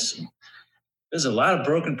 There's a lot of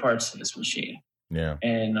broken parts to this machine. Yeah.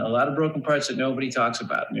 And a lot of broken parts that nobody talks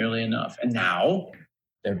about nearly enough. And now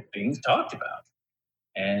they're being talked about.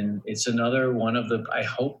 And it's another one of the, I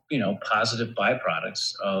hope, you know, positive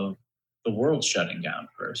byproducts of the world shutting down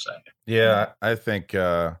for a second. Yeah, I think,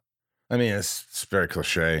 I mean, it's very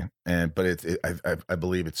cliche, but I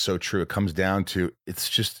believe it's so true. It comes down to, it's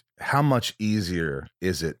just how much easier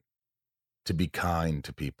is it to be kind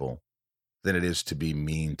to people than it is to be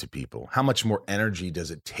mean to people? How much more energy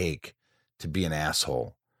does it take to be an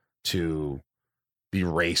asshole, to be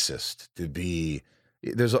racist, to be,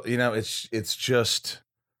 there's, you know, it's just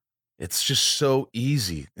so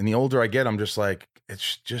easy. And the older I get, I'm just like,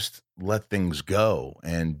 it's just let things go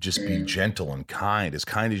and just be gentle and kind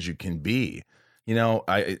as you can be. You know,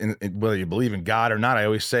 whether you believe in God or not, I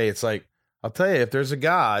always say, it's like, I'll tell you, if there's a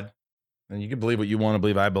God, then you can believe what you want to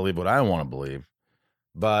believe. I believe what I want to believe.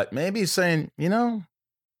 But maybe saying, you know,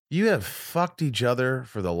 you have fucked each other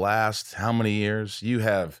for the last how many years? You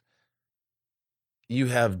have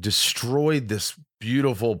destroyed this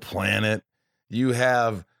beautiful planet. You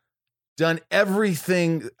have done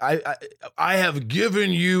everything. I have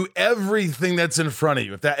given you everything that's in front of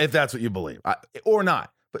you, if that's what you believe, or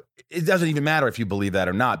not. But it doesn't even matter if you believe that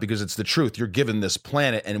or not, because it's the truth. You're given this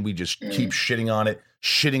planet, and we just keep shitting on it,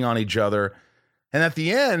 shitting on each other. And at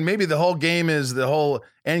the end, maybe the whole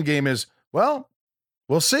end game is, well,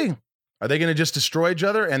 we'll see. Are they going to just destroy each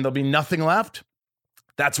other and there'll be nothing left?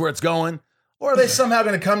 That's where it's going. Or are they somehow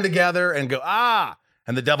going to come together and go,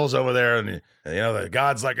 and the devil's over there, and you know, the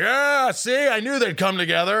God's like, yeah, see, I knew they'd come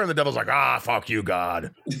together. And the devil's like, fuck you,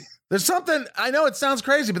 God. There's something, I know it sounds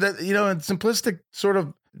crazy, but that, you know, in simplistic sort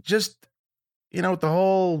of just, you know, with the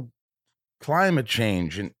whole climate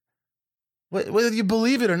change and whether you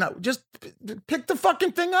believe it or not, just pick the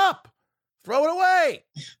fucking thing up, throw it away.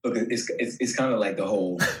 Look, it's kind of like the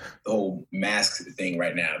whole mask thing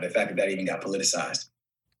right now. The fact that even got politicized.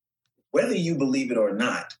 Whether you believe it or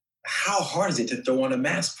not, how hard is it to throw on a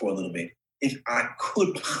mask for a little bit? If I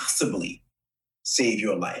could possibly save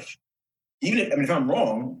your life, if I'm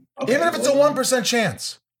wrong, okay, even if it's a 1%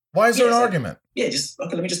 chance, why is there an argument? Just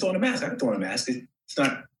okay. Let me just throw on a mask. I can throw on a mask. It's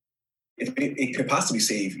not. It could possibly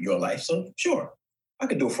save your life. So sure, I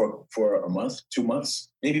could do it for a month, 2 months,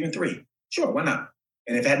 maybe even 3. Sure, why not?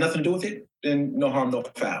 And if it had nothing to do with it, then no harm, no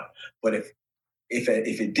foul. But if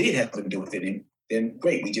it did have something to do with it, then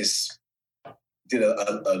great. We just did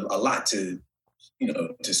a lot to, you know,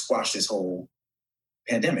 to squash this whole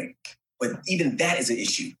pandemic. But even that is an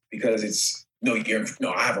issue because it's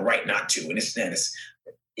I have a right not to, and it's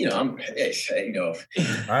you know, I know.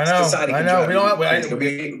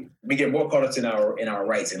 We get more caught up in our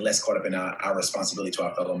rights and less caught up in our responsibility to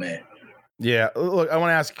our fellow man. Yeah, look, I want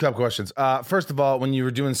to ask you a couple questions. First of all, when you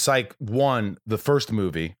were doing Psych 1, the first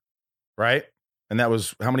movie, right? And that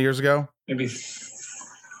was how many years ago? Maybe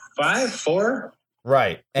 5, 4.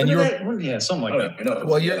 Right. And something like that.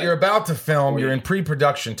 Well, you're about to film. You're in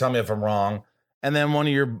pre-production. Tell me if I'm wrong. And then one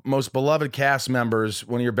of your most beloved cast members,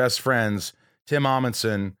 one of your best friends, Tim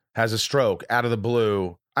Amundsen, has a stroke out of the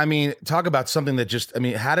blue. I mean, talk about something that just, I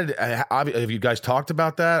mean, have you guys talked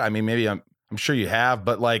about that? I mean, maybe I'm sure you have,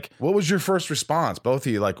 but like, what was your first response? Both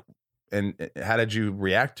of you, like, and how did you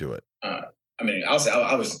react to it? I mean,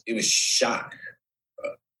 it was shock.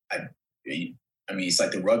 I mean, it's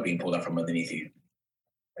like the rug being pulled out from underneath you.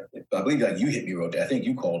 I believe like you hit me, Roday. I think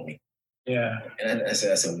you called me. Yeah. And I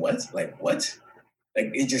said, what? Like, what?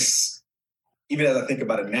 Like, it just, even as I think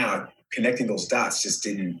about it now, connecting those dots just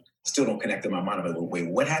still don't connect in my mind. I'm like, wait,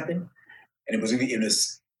 what happened? And it was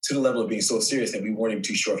to the level of being so serious that we weren't even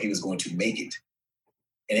too sure if he was going to make it.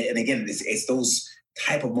 And again, it's those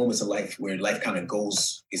type of moments in life where life kind of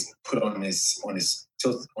is put on its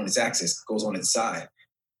axis, goes on its side,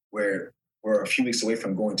 where we're a few weeks away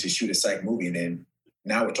from going to shoot a psych movie, and then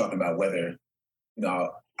now we're talking about whether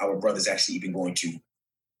our brother's actually even going to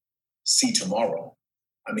see tomorrow.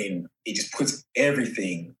 I mean, it just puts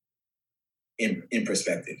everything in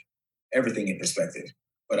perspective. Everything in perspective.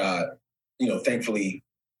 But thankfully,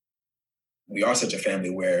 we are such a family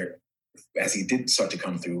where, as he did start to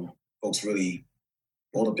come through, folks really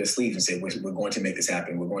rolled up their sleeves and said, "We're going to make this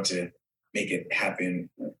happen. We're going to make it happen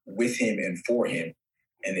with him and for him,"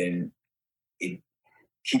 and then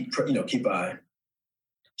keep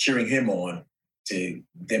cheering him on to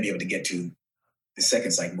then be able to get to the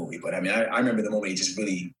second psych movie. But I mean, I remember the moment he just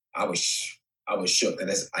really, I was shook. And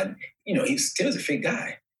Tim is a fit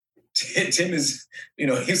guy. Tim is,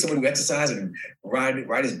 he's someone who exercises and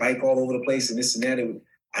ride his bike all over the place and this and that.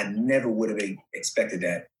 I never would have expected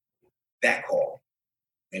that call,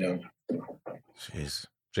 Jeez.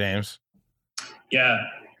 James? Yeah,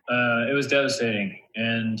 it was devastating,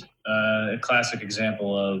 and a classic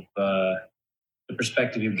example of the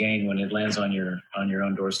perspective you gain when it lands on your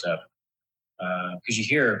own doorstep. Because you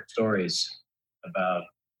hear stories about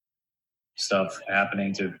stuff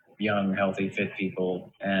happening to young, healthy, fit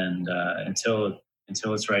people, and until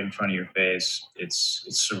it's right in front of your face, it's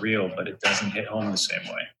surreal, but it doesn't hit home the same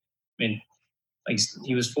way. I mean, like,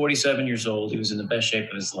 he was 47 years old. He was in the best shape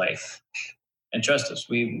of his life. And trust us,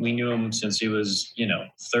 we knew him since he was,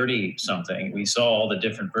 30 something. We saw all the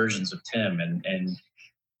different versions of Tim, and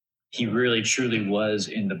he really truly was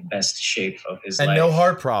in the best shape of his life. And no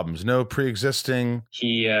heart problems, no pre-existing.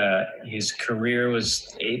 His career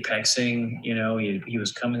was apexing. He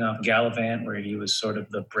was coming off Gallivant, where he was sort of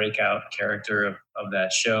the breakout character of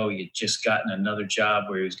that show. He had just gotten another job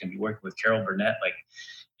where he was going to be working with Carol Burnett. Like,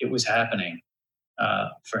 it was happening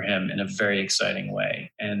for him in a very exciting way.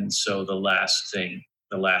 And so the last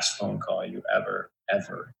phone call you ever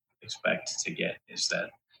expect to get is that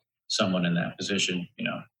someone in that position,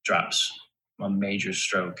 drops a major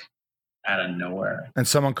stroke out of nowhere. And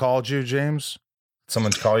someone called you, James?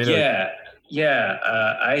 Someone's called you? Yeah.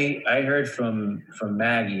 I heard from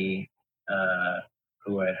Maggie,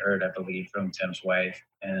 who I heard, I believe, from Tim's wife.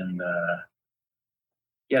 And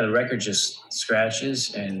the record just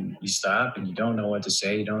scratches and you stop and you don't know what to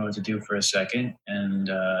say. You don't know what to do for a second. And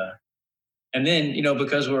then,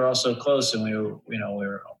 because we're all so close and we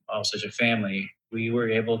were all such a family, we were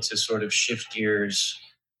able to sort of shift gears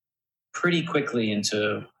pretty quickly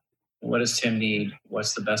into, what does Tim need?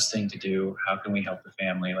 What's the best thing to do? How can we help the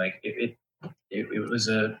family? Like, it was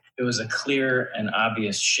a clear and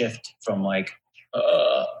obvious shift from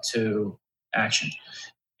to action.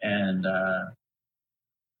 And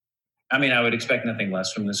I would expect nothing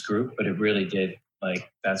less from this group, but it really did.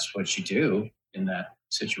 Like, that's what you do in that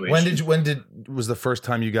situation. When was the first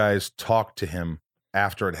time you guys talked to him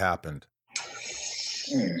after it happened?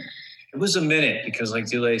 It was a minute, because like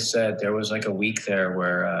Dulé said, there was like a week there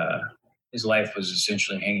where his life was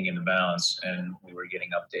essentially hanging in the balance and we were getting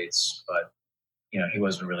updates, but he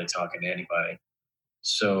wasn't really talking to anybody.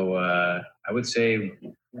 So I would say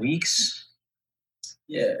weeks.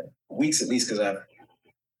 Yeah, weeks at least, because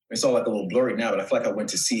it's all like a little blurry now, but I feel like I went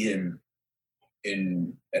to see him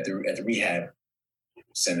at the rehab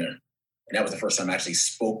center, and that was the first time I actually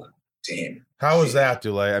spoke to him. How was that,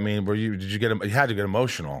 Dulé? I mean, you had to get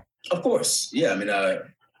emotional? Of course, yeah. I mean, it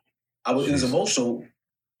was emotional.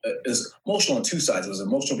 It was emotional on two sides. It was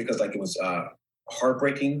emotional because it was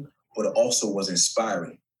heartbreaking, but it also was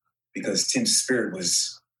inspiring because Tim's spirit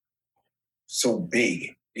was so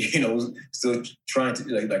big. Still trying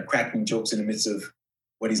to like cracking jokes in the midst of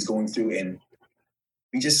what he's going through, and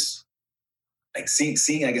we just like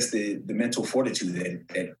seeing I guess the mental fortitude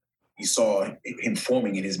that you saw him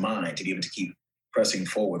forming in his mind to be able to keep pressing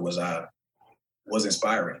forward was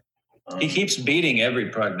inspiring. He keeps beating every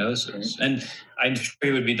prognosis, and I'm sure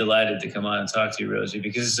he would be delighted to come on and talk to you, Rosie,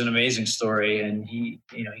 because it's an amazing story, and he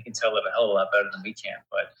can tell it a hell of a lot better than we can.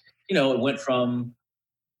 But it went from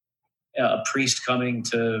a priest coming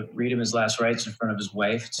to read him his last rites in front of his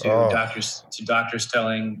wife to doctors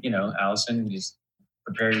telling Allison, just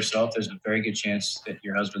prepare yourself. There's a very good chance that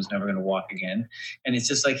your husband's never going to walk again, and it's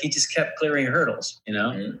just like he just kept clearing hurdles.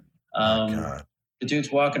 The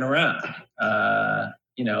dude's walking around.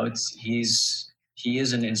 He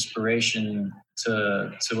is an inspiration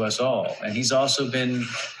to us all, and he's also been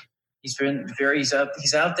he's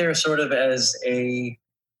out there sort of as a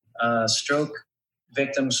stroke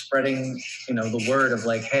victims spreading, the word of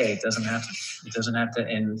like, hey, it doesn't have to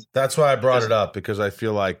end. That's why I brought it up, because I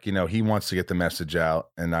feel like, he wants to get the message out,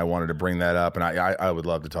 and I wanted to bring that up, and I would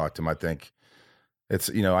love to talk to him. I think it's,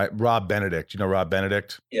 Rob Benedict, Rob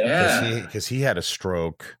Benedict? Yeah. Because he had a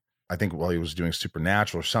stroke, I think, while he was doing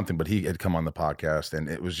Supernatural or something, but he had come on the podcast, and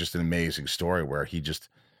it was just an amazing story where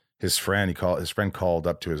his friend called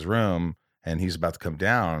up to his room, and he's about to come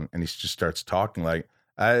down, and he just starts talking like,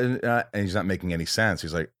 and he's not making any sense.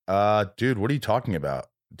 He's like, dude, what are you talking about,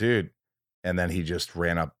 dude? And then he just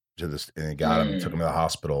ran up to this, and he got him, took him to the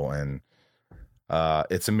hospital. And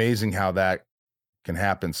it's amazing how that can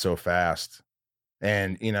happen so fast.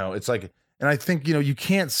 And, it's like, and I think, you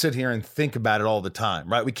can't sit here and think about it all the time,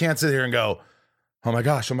 right? We can't sit here and go, oh my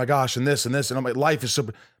gosh, and this, and I'm like, life is so,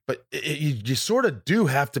 but you sort of do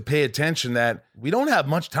have to pay attention that we don't have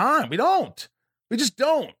much time. We just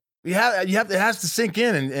don't. It has to sink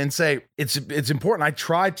in and say, it's important. I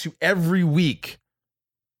try to every week,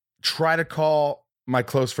 try to call my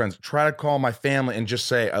close friends, try to call my family and just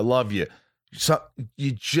say, I love you. So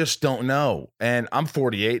you just don't know. And I'm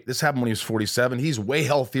 48. This happened when he was 47. He's way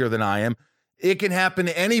healthier than I am. It can happen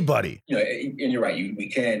to anybody. And you're right.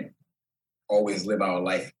 We can't always live our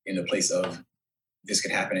life in the place of this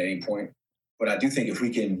could happen at any point. But I do think if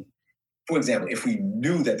we can, for example, if we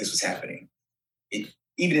knew that this was happening,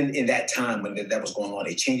 even in that time when that was going on,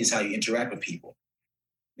 it changes how you interact with people.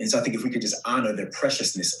 And so I think if we could just honor the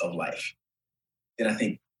preciousness of life, then I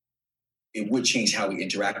think it would change how we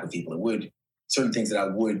interact with people. It would, certain things that I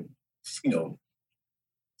would,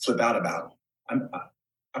 flip out about.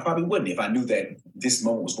 I probably wouldn't if I knew that this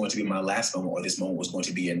moment was going to be my last moment, or this moment was going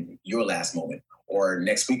to be your last moment, or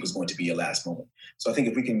next week was going to be your last moment. So I think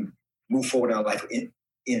if we can move forward in our life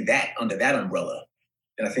in that, under that umbrella,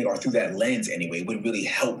 and I think, or through that lens anyway, would really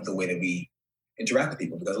help the way that we interact with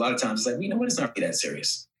people. Because a lot of times it's like, what, it's not really that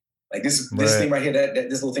serious. Like this thing right here, that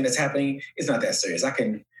this little thing that's happening, it's not that serious. I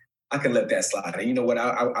can let that slide. And you know what?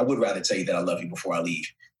 I would rather tell you that I love you before I leave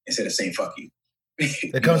instead of saying fuck you.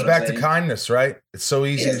 It comes back to kindness, right? It's so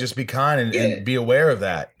easy to just be kind and be aware of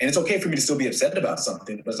that. And it's okay for me to still be upset about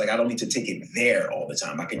something, but it's like I don't need to take it there all the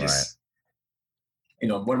time. I can just,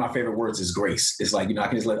 one of my favorite words is grace. It's like, I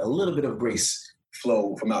can just let a little bit of grace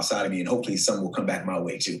flow from outside of me, and hopefully some will come back my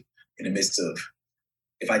way too. In the midst of,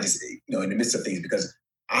 in the midst of things, because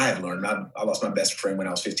I have learned. I lost my best friend when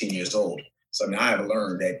I was 15 years old. So I have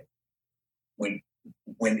learned that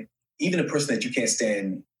when even a person that you can't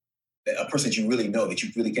stand, a person that you really know that you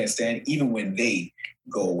really can't stand, even when they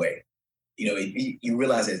go away, you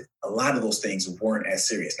realize that a lot of those things weren't as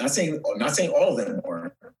serious. Not saying all of them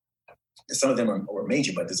weren't. Some of them were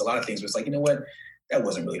major, but there's a lot of things where it's like, what, that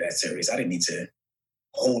wasn't really that serious. I didn't need to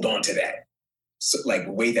hold on to that. So, like,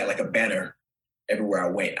 wave that like a banner everywhere I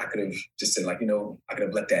went. I could have just said, like, I could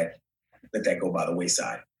have let that go by the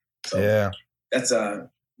wayside. So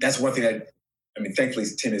that's one thing that, thankfully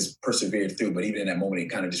Tim has persevered through, but even in that moment, it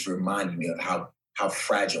kind of just reminded me of how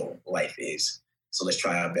fragile life is. So let's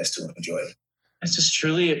try our best to enjoy it. It's just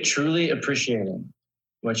truly appreciating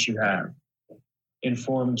what you have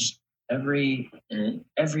informs every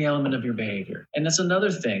element of your behavior. And that's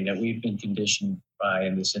another thing that we've been conditioned by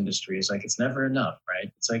in this industry, is like, it's never enough,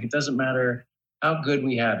 right? It's like, it doesn't matter how good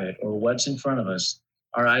we have it or what's in front of us.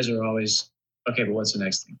 Our eyes are always, okay, but what's the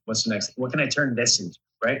next thing? What's the next thing? What can I turn this into,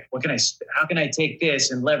 right? How can I take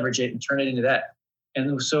this and leverage it and turn it into that?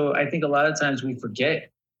 And so I think a lot of times we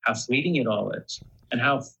forget how fleeting it all is and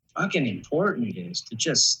how fucking important it is to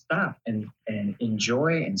just stop and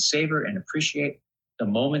enjoy and savor and appreciate the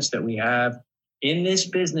moments that we have in this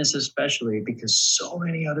business, especially because so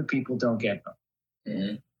many other people don't get them.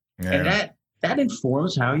 Mm-hmm. Yeah. And that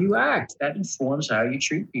informs how you act. That informs how you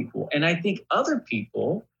treat people. And I think other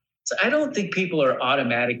people, I don't think people are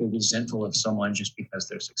automatically resentful of someone just because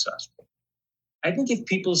they're successful. I think if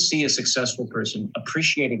people see a successful person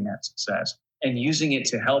appreciating that success and using it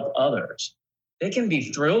to help others, they can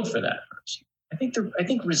be thrilled for that person. I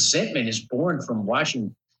think resentment is born from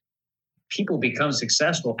watching people become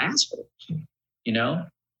successful assholes,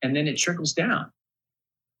 and then it trickles down.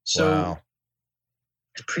 So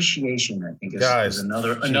appreciation, I think, is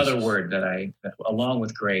another word that along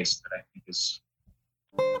with grace, that I think is.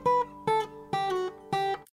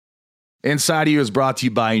 Inside of You is brought to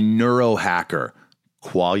you by Neurohacker,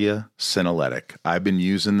 Qualia Senolytic. I've been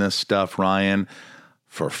using this stuff, Ryan,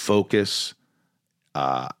 for focus.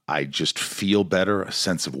 I just feel better, a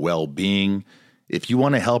sense of well-being. If you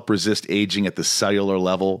want to help resist aging at the cellular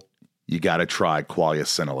level, you got to try Qualia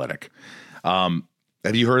Senolytic.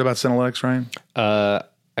 Have you heard about Senolytics, Ryan?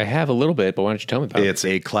 I I have a little bit, but why don't you tell me about it? It's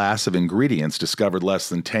a class of ingredients discovered less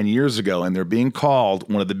than 10 years ago, and they're being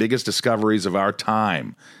called one of the biggest discoveries of our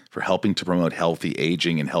time for helping to promote healthy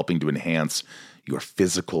aging and helping to enhance your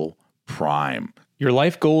physical prime. Your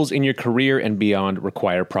life goals in your career and beyond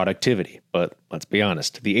require productivity. But let's be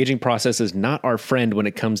honest, the aging process is not our friend when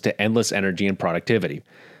it comes to endless energy and productivity.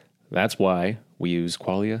 That's why we use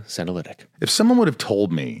Qualia Senolytic. If someone would have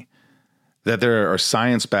told me that there are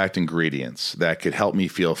science-backed ingredients that could help me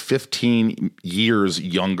feel 15 years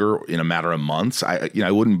younger in a matter of months, I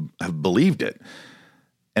wouldn't have believed it.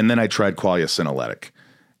 And then I tried Qualia Senolytic.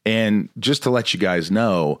 And just to let you guys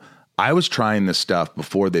know, I was trying this stuff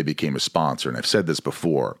before they became a sponsor, and I've said this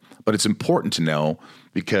before, but it's important to know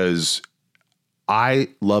because I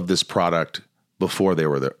loved this product before they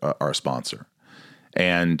were our sponsor.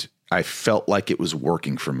 And I felt like it was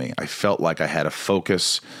working for me. I felt like I had a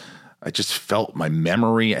focus. I just felt my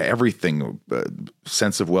memory, everything,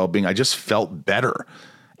 sense of well-being. I just felt better.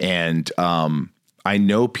 And I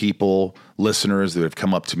know people, listeners that have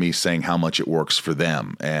come up to me saying how much it works for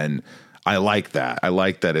them. And I like that. I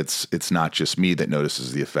like that it's not just me that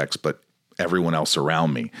notices the effects, but everyone else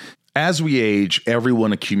around me. As we age,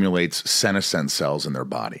 everyone accumulates senescent cells in their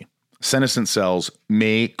body. Senescent cells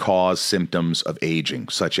may cause symptoms of aging,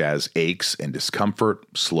 such as aches and discomfort,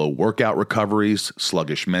 slow workout recoveries,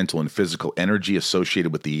 sluggish mental and physical energy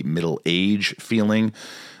associated with the middle age feeling,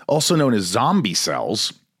 also known as zombie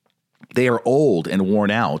cells. They are old and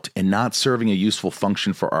worn out and not serving a useful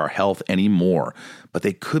function for our health anymore, but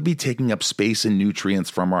they could be taking up space and nutrients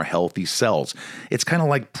from our healthy cells. It's kind of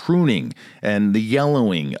like pruning and the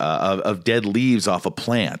yellowing of dead leaves off a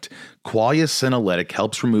plant. Qualia Senolytic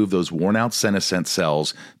helps remove those worn out senescent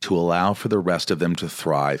cells to allow for the rest of them to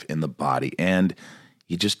thrive in the body. And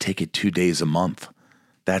you just take it 2 days a month.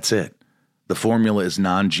 That's it. The formula is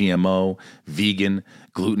non-GMO, vegan,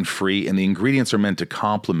 gluten-free, and the ingredients are meant to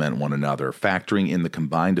complement one another, factoring in the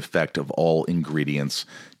combined effect of all ingredients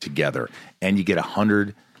together. And you get a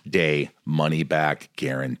 100-day money-back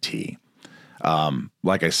guarantee.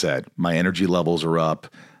 Like I said, my energy levels are up.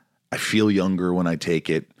 I feel younger when I take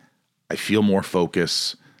it. I feel more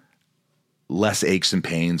focus, less aches and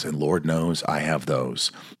pains, and Lord knows I have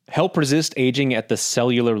those. Help resist aging at the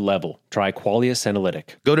cellular level. Try Qualia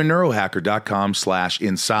Senolytic. Go to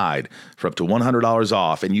neurohacker.com/inside for up to $100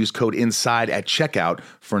 off and use code INSIDE at checkout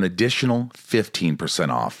for an additional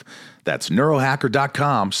 15% off. That's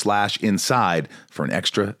neurohacker.com/inside for an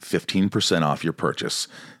extra 15% off your purchase.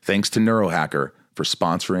 Thanks to Neurohacker for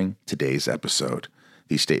sponsoring today's episode.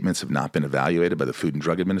 These statements have not been evaluated by the Food and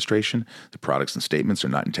Drug Administration. The products and statements are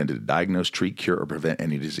not intended to diagnose, treat, cure, or prevent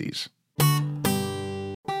any disease.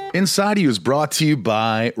 Inside of You is brought to you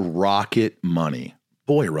by Rocket Money.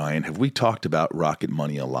 Boy, Ryan, have we talked about Rocket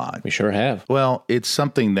Money a lot? We sure have. Well, it's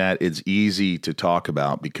something that is easy to talk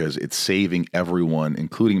about because it's saving everyone,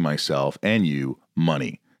 including myself and you,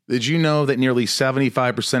 money. Did you know that nearly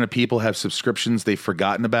 75% of people have subscriptions they've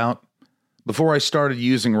forgotten about? Before I started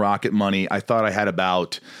using Rocket Money, I thought I had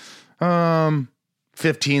about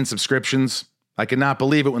 15 subscriptions. I could not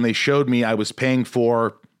believe it when they showed me I was paying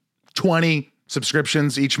for 20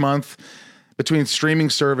 subscriptions each month. Between streaming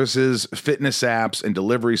services, fitness apps, and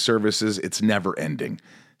delivery services, it's never ending.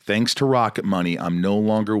 Thanks to Rocket Money, I'm no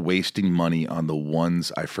longer wasting money on the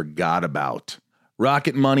ones I forgot about.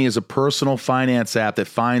 Rocket Money is a personal finance app that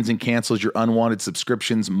finds and cancels your unwanted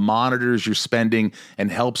subscriptions, monitors your spending,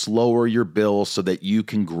 and helps lower your bills so that you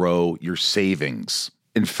can grow your savings.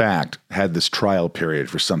 In fact, had this trial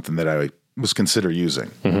period for something that I was considering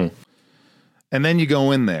using. Mm-hmm. And then you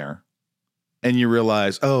go in there and you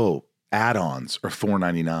realize, oh, add-ons are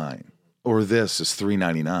 $4.99 or this is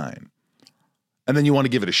 $3.99. And then you want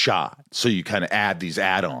to give it a shot. So you kind of add these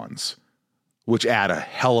add-ons, which add a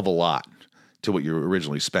hell of a lot to what you're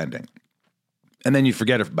originally spending. And then you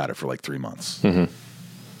forget about it for like 3 months. Mm-hmm.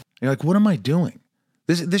 You're like, what am I doing?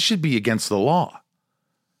 This should be against the law.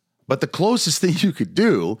 But the closest thing you could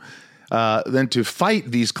do than to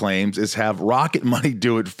fight these claims is have Rocket Money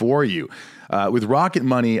do it for you. With Rocket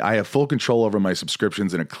Money, I have full control over my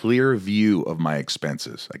subscriptions and a clear view of my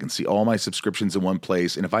expenses. I can see all my subscriptions in one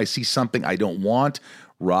place, and if I see something I don't want,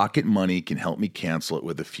 Rocket Money can help me cancel it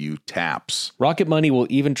with a few taps. Rocket Money will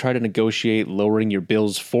even try to negotiate lowering your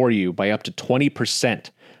bills for you by up to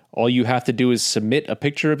 20%. All you have to do is submit a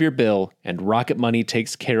picture of your bill, and Rocket Money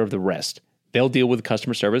takes care of the rest. They'll deal with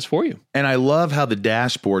customer service for you. And I love how the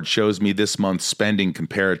dashboard shows me this month's spending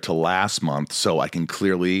compared to last month, so I can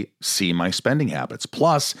clearly see my spending habits.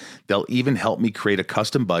 Plus, they'll even help me create a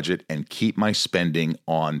custom budget and keep my spending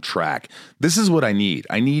on track. This is what I need.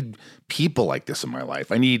 I need people like this in my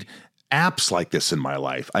life. I need apps like this in my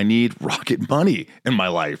life. I need Rocket Money in my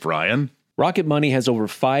life, Ryan. Rocket Money has over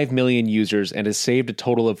 5 million users and has saved a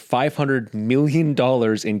total of $500 million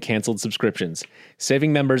in canceled subscriptions,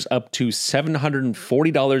 saving members up to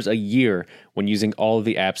 $740 a year when using all of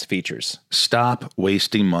the app's features. Stop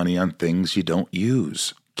wasting money on things you don't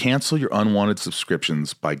use. Cancel your unwanted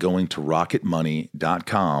subscriptions by going to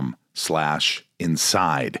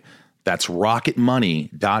rocketmoney.com/inside. That's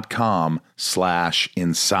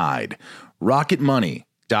rocketmoney.com/inside.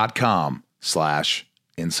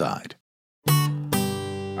 rocketmoney.com/inside.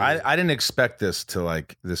 I didn't expect this to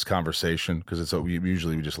like this conversation because it's we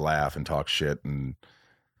usually just laugh and talk shit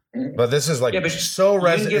but this is like so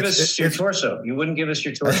resonant. You wouldn't give us your torso. You wouldn't give us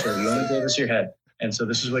your torso. You only gave us your head, and so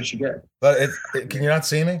this is what you get. But can you not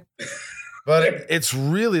see me? But it's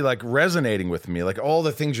really like resonating with me. Like all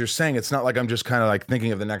the things you're saying, it's not like I'm just kind of like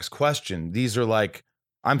thinking of the next question. These are like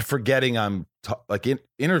I'm forgetting I'm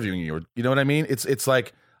interviewing you. Or, you know what I mean? It's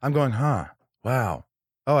like I'm going, wow.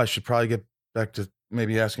 Oh, I should probably get back to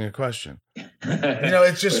maybe asking a question.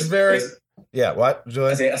 It's just very. Yeah, what?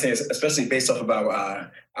 I say, especially based off of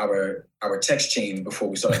our text chain before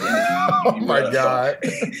we started the interview. Oh my God!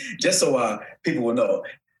 Just so people will know,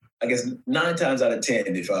 I guess 9 times out of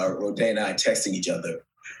 10, if Roday and I are texting each other,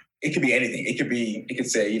 it could be anything. It could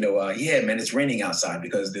say, yeah, man, it's raining outside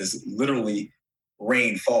because there's literally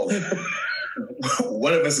rain falling.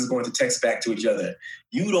 One of us is going to text back to each other.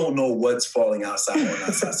 You don't know what's falling outside on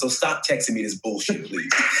outside, so stop texting me this bullshit,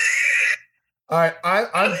 please. All right,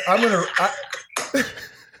 I'm gonna.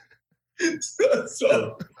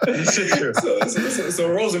 So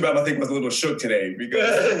Rosenbaum, I think, was a little shook today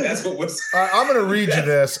because that's what was. I'm gonna read you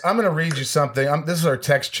this. I'm gonna read you something. This is our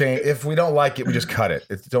text chain. If we don't like it, we just cut it.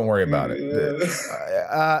 Don't worry about it.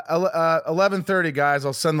 11:30, guys.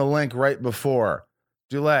 I'll send the link right before.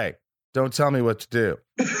 Dulé, don't tell me what to do.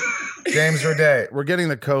 James Roday, we're getting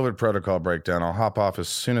the COVID protocol breakdown. I'll hop off as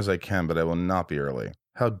soon as I can, but I will not be early.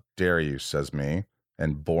 How dare you, says me,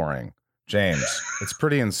 and boring. James, it's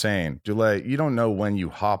pretty insane. Dulé, you don't know when you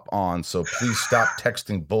hop on, so please stop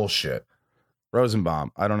texting bullshit.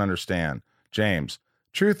 Rosenbaum, I don't understand. James,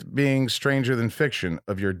 truth being stranger than fiction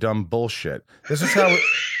of your dumb bullshit. This is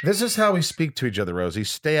how we speak to each other, Rosie.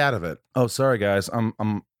 Stay out of it. Oh, sorry guys.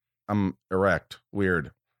 I'm erect.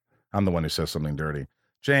 Weird. I'm the one who says something dirty.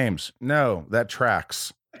 James, no, that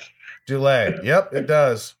tracks. Dulé, yep, it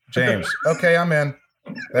does. James, okay, I'm in.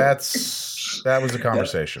 That was a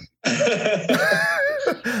conversation. That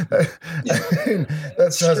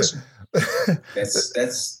says it.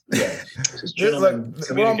 That's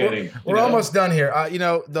we're almost done here.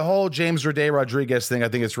 The whole James Roday Rodriguez thing, I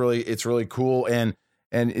think it's really cool, and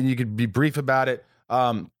you could be brief about it.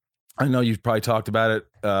 I know you've probably talked about it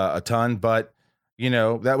a ton, but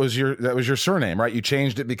that was your surname, right? You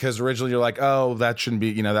changed it because originally you're like, oh, that shouldn't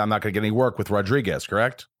be, I'm not going to get any work with Rodriguez,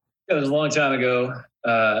 correct? It was a long time ago.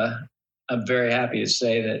 I'm very happy to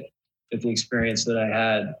say that the experience that I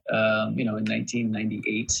had, in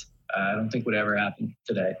 1998, I don't think would ever happen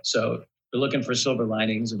today. So we're looking for silver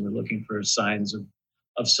linings and we're looking for signs of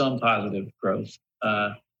some positive growth.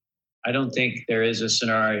 I don't think there is a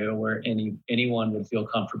scenario where anyone would feel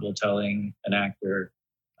comfortable telling an actor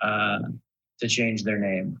to change their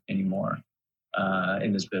name anymore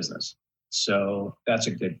in this business. So that's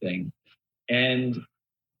a good thing. And,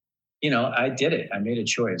 I did it. I made a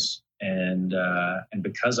choice. And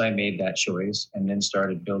because I made that choice and then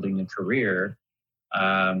started building a career,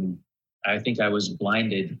 I think I was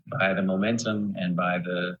blinded by the momentum and by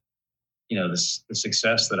the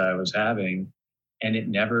success that I was having. And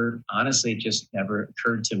it just never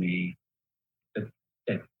occurred to me that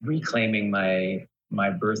reclaiming my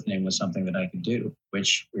birth name was something that I could do,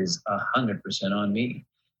 which is 100% on me,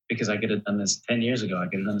 because I could have done this 10 years ago. I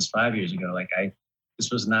could have done this 5 years ago. This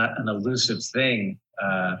was not an elusive thing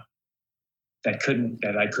that I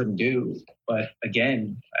couldn't do. But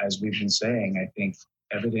again, as we've been saying, I think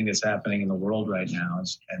everything that's happening in the world right now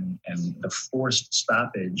and the forced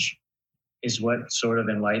stoppage is what sort of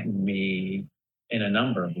enlightened me in a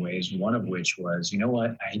number of ways. One of which was, I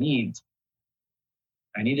need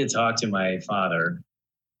to talk to my father.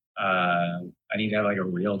 I need to have a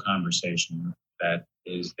real conversation that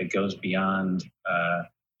goes beyond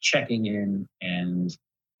checking in and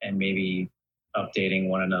maybe updating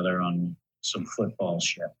one another on some football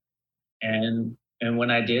shit. And when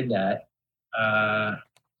I did that, I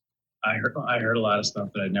heard a lot of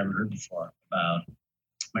stuff that I'd never heard before about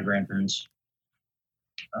my grandparents,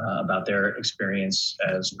 about their experience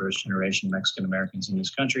as first generation Mexican Americans in this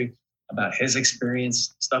country, about his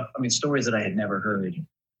experience, stories that I had never heard.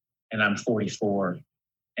 And I'm 44.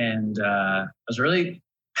 And I was really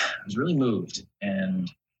I was really moved. And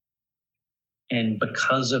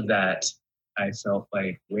because of that, I felt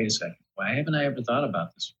like, wait a second, why haven't I ever thought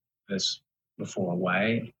about this before?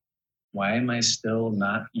 Why am I still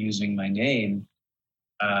not using my name?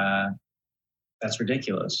 That's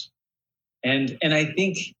ridiculous. And I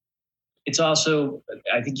think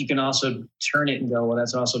I think you can also turn it and go, well,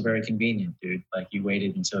 that's also very convenient, dude. Like, you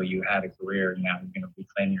waited until you had a career and now you're going to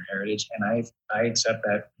reclaim your heritage. And I accept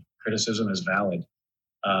that criticism as valid.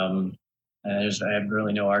 And I have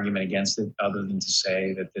really no argument against it, other than to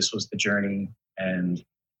say that this was the journey, and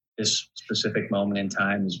this specific moment in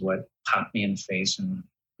time is what popped me in the face and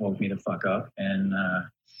woke me the fuck up. And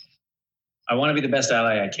I want to be the best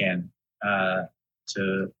ally I can to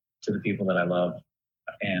the people that I love.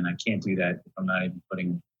 And I can't do that if I'm not even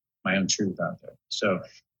putting my own truth out there. So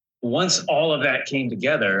once all of that came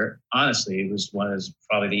together, honestly, it was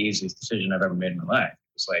probably the easiest decision I've ever made in my life.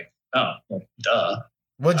 It's like, oh, well, duh.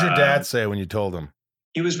 What'd your dad say when you told him?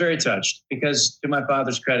 He was very touched, because, to my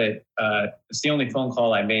father's credit, it's the only phone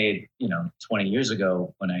call I made, 20 years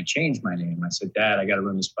ago when I changed my name. I said, Dad, I got to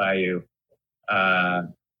run this by you.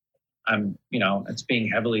 It's being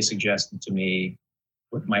heavily suggested to me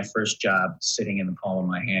with my first job sitting in the palm of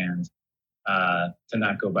my hand to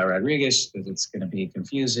not go by Rodriguez, because it's going to be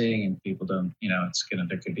confusing and people don't,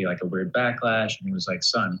 there could be like a weird backlash. And he was like,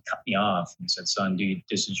 son, cut me off. And he said, son, dude,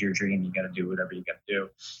 this is your dream. You got to do whatever you got to do.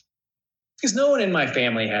 Because no one in my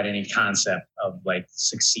family had any concept of like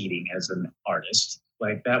succeeding as an artist.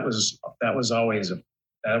 Like that was always a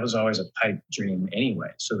pipe dream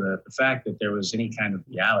anyway. So the fact that there was any kind of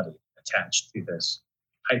reality attached to this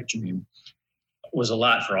pipe dream was a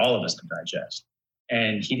lot for all of us to digest.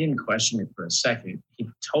 And he didn't question it for a second. He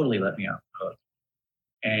totally let me off the hook.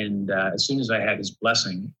 And as soon as I had his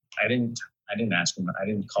blessing, I didn't ask him. I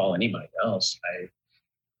didn't call anybody else.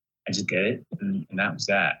 I just did it, and that was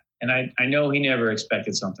that. And I know he never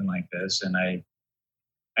expected something like this. And I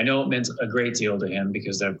know it meant a great deal to him,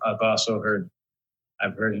 because I've heard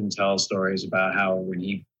him tell stories about how when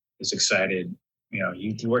he was excited,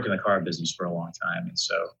 he worked in the car business for a long time. And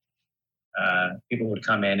so people would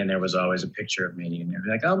come in and there was always a picture of me, and they'd be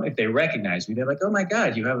like, oh, if they recognize me, they're like, oh my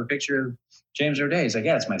God, you have a picture of James Roday. He's like,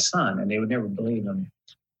 yeah, it's my son. And they would never believe him.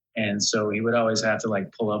 And so he would always have to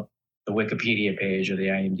like pull up the Wikipedia page or the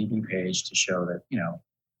IMDb page to show that,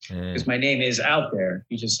 because my name is out there.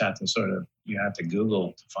 You just have to you have to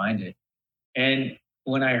Google to find it. And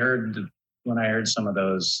when I heard some of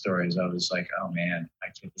those stories, I was like, oh man, I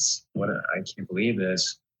can't believe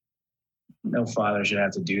this. No father should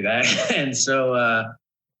have to do that. And so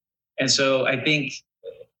I think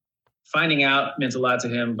finding out meant a lot to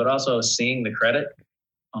him, but also seeing the credit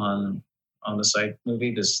on the Psych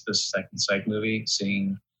movie, this second Psych movie,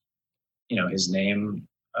 seeing, his name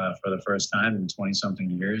for the first time in 20 something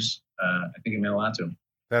years. I think it meant a lot to him.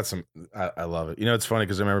 I love it. It's funny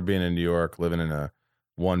because I remember being in New York, living in a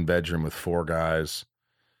 1-bedroom with 4 guys.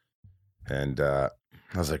 And I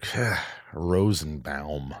was like,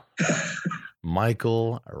 Rosenbaum.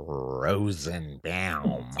 Michael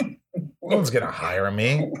Rosenbaum. No one's going to hire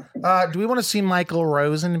me. Do we want to see Michael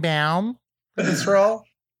Rosenbaum in this role?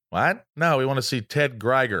 What? No, we want to see Ted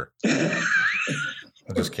Geiger.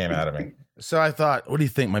 It just came out of me. So I thought, what do you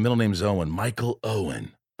think? My middle name's Owen. Michael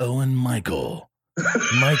Owen. Owen Michael.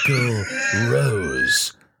 Michael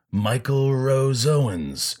Rose. Michael Rose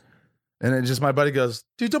Owens. And then just my buddy goes,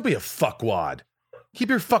 dude, don't be a fuckwad. Keep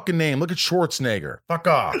your fucking name. Look at Schwarzenegger. Fuck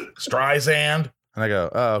off. Streisand. And I go,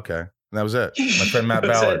 oh, okay. And that was it. My friend Matt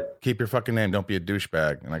Ballard, keep your fucking name. Don't be a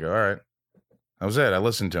douchebag. And I go, all right. That was it. I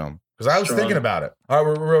listened to him because I was thinking about it. All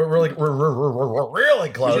right, we're really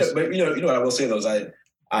close. Yeah, but you know what I will say though is I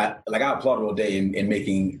applaud Roday in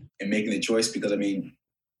making the choice, because I mean,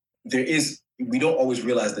 we don't always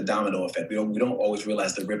realize the domino effect. We don't always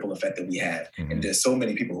realize the ripple effect that we have. Mm-hmm. And there's so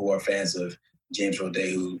many people who are fans of James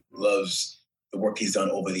Roday who loves the work he's done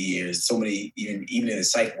over the years. So many, even in the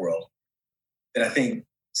psych world, that I think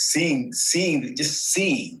seeing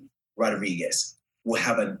Rodriguez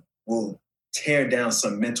will tear down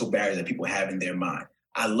some mental barriers that people have in their mind.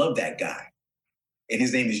 I love that guy. And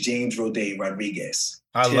his name is James Roday Rodriguez.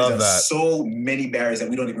 I love that. So many barriers that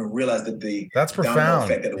we don't even realize that that's profound.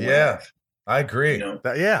 Effect that it will yeah, have. I agree.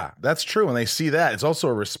 That's true. When they see that, it's also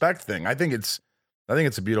a respect thing. I think it's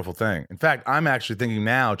a beautiful thing. In fact, I'm actually thinking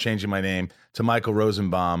now changing my name to Michael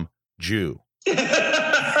Rosenbaum Jew. With the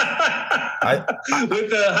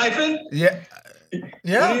hyphen? Yeah. What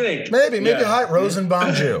do you think? Maybe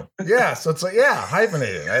Rosenbaum Jew. Yeah, so it's like,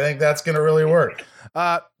 hyphenated. I think that's going to really work.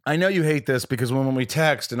 I know you hate this because when we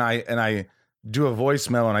text and I do a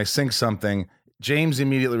voicemail and I sync something, James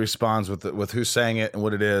immediately responds with who sang it and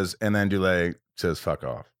what it is, and then Dulé says "fuck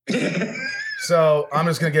off." So I'm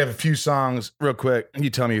just gonna give a few songs real quick. You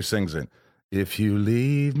tell me who sings it. If you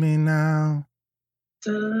leave me now.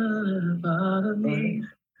 I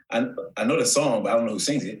know the song, but I don't know who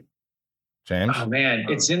sings it. James. Oh man,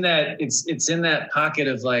 it's in that pocket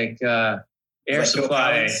of like Air like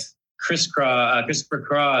Supply, Christopher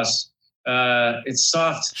Cross. It's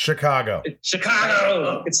soft. Chicago.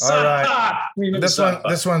 Chicago. It's soft. All right. Ah!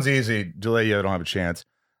 This one's easy. Dulé, you don't have a chance.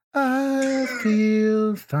 I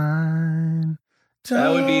feel fine. That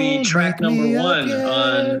would be track Don't number wake me up 1 yet.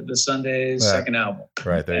 on the Sunday's second album.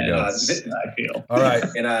 Right, there you go. I feel. All right.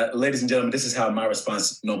 And ladies and gentlemen, this is how my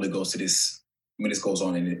response normally goes to this when this goes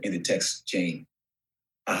on in the text chain.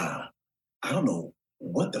 I don't know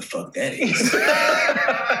what the fuck that is. So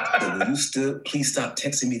will you please stop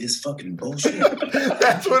texting me this fucking bullshit?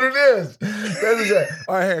 That's what it is. That is it.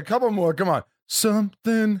 All right, hey, a couple more. Come on.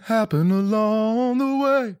 Something happened along the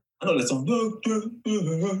way. I know that song. I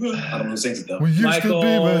don't know who sings it though. We used to be,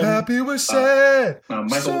 but happy we're sad.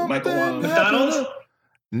 Michael McDonald?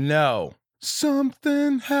 No.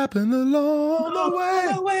 Something happened along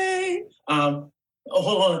the way. Hold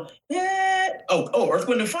on. Yeah. Earth,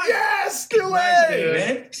 Wind, and Fire. Yes, Dulé.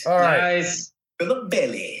 Man. All right. Nice. Philip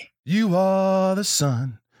Bailey. You are the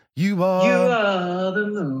sun. You are the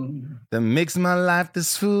moon. that makes my life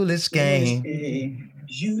this foolish game.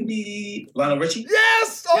 You need Lionel Richie.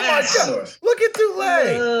 Yes! Oh Yes! my God! Look at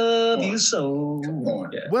Dulé. Love you so. Come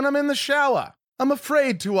on. Yeah. When I'm in the shower, I'm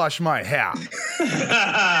afraid to wash my hair.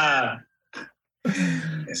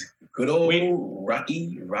 It's good old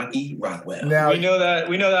Rocky Rockwell. Now we know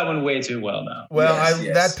that one way too well now. Well,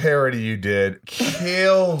 Yes. that parody you did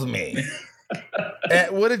killed me.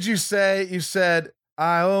 And what did you say? You said,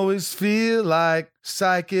 I always feel like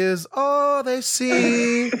psych is all they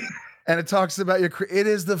see. And it talks about it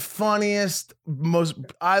is the funniest,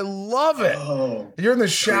 I love it. Oh, You're in the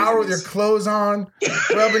shower with your clothes on,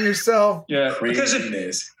 rubbing yourself. Yeah,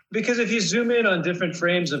 craziness. because if you zoom in on different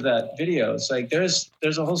frames of that video, it's like there's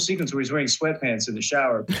a whole sequence where he's wearing sweatpants in the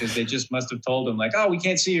shower because they just must have told him like, oh, we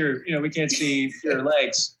can't see your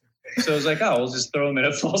legs. So it's like, oh, we'll just throw him in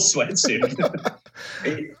a full sweatsuit.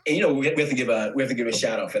 and we have to give a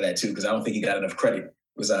shout out for that too, because I don't think he got enough credit. It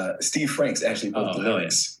was Steve Franks actually wrote the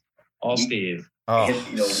lyrics. All Steve. Oh,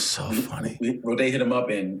 so funny. Roday hit him up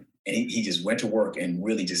and he just went to work and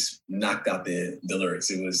really just knocked out the lyrics.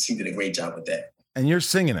 He did a great job with that. And you're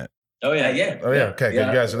singing it. Oh yeah, yeah. Oh yeah, okay,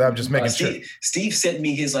 good guys. So I'm just making sure. Steve sent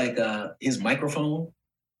me his microphone,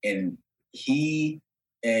 and he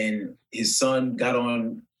and his son got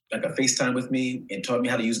on like a FaceTime with me and taught me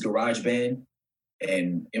how to use GarageBand.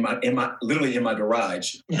 And in my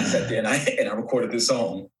garage, I sat there and I recorded this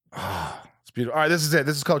song. Oh, it's beautiful. All right, this is it.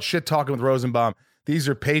 This is called Shit Talking with Rosenbaum. These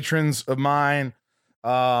are patrons of mine,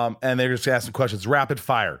 and they're just asking questions, rapid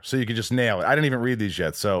fire, so you can just nail it. I didn't even read these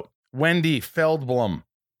yet. So, Wendy Feldblum,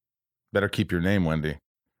 better keep your name, Wendy.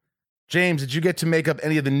 James, did you get to make up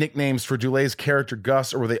any of the nicknames for Dulé's character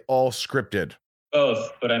Gus, or were they all scripted?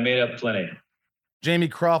 Both, but I made up plenty. Jamie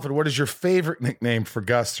Crawford, what is your favorite nickname for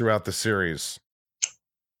Gus throughout the series?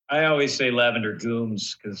 I always say Lavender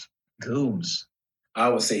Gooms because Gooms. I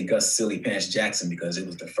would say Gus Silly Pants Jackson because it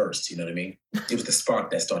was the first, you know what I mean? It was the spark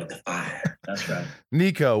that started the fire. That's right.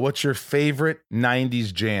 Nico, what's your favorite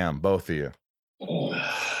 90s jam, both of you? Oh.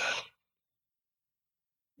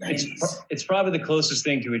 It's probably the closest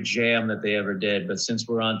thing to a jam that they ever did, but since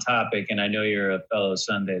we're on topic and I know you're a fellow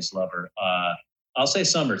Sundays lover, I'll say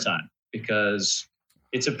Summertime because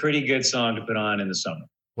it's a pretty good song to put on in the summer.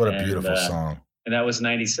 What a beautiful song. And that was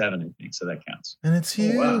 97, I think, so that counts. And it's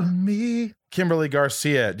you and me. Kimberly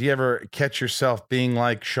Garcia, do you ever catch yourself being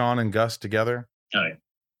like Sean and Gus together? Oh, yeah.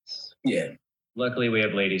 Yeah. Luckily, we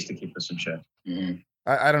have ladies to keep us in check. Mm-hmm.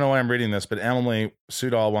 I don't know why I'm reading this, but Emily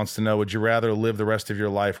Sudol wants to know, would you rather live the rest of your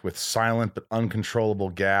life with silent but uncontrollable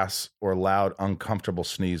gas or loud, uncomfortable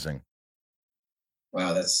sneezing?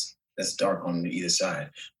 Wow, that's dark on either side.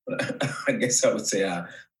 But I guess I would say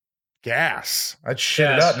gas. I'd shit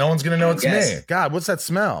it up. No one's going to know it's gas. me. God, what's that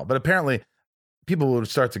smell? But apparently people would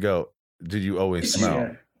start to go, did you always smell?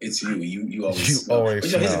 Yeah, it's you. You always You smell. always But,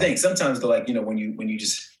 here's the smell. thing. Sometimes when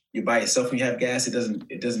you're by yourself when you have gas,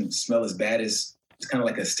 it doesn't smell as bad as it's kind of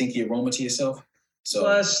like a stinky aroma to yourself. So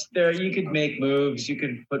Plus, you could make moves. You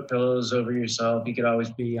could put pillows over yourself. You could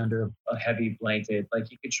always be under a heavy blanket.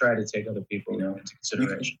 Like you could try to take other people into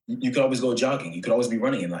consideration. you could always go jogging. You could always be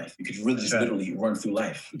running in life. You could really just literally run through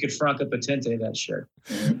life. You could Franca Potente that shit.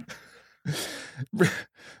 Mm-hmm.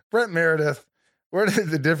 Brent Meredith, where did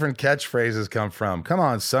the different catchphrases come from? Come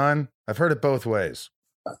on, son. I've heard it both ways.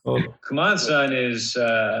 Well, Come On Son is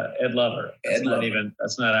Ed Lover.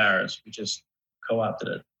 That's not ours. We just co-opted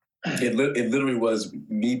it. It literally was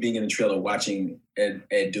me being in the trailer watching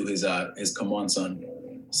Ed do his Come On Son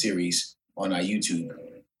series on our YouTube.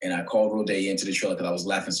 And I called Roday into the trailer because I was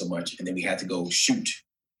laughing so much. And then we had to go shoot.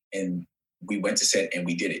 And we went to set and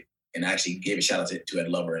we did it. And I actually gave a shout out to Ed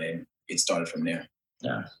Lover, and then it started from there.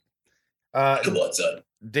 Yeah. Come on, son.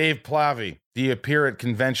 Dave Plavy, do you appear at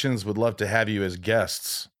conventions? Would love to have you as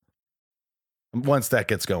guests once that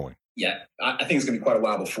gets going. Yeah, I think it's going to be quite a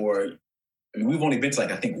while before. I mean, we've only been to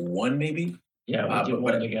like, I think one maybe. Yeah, we did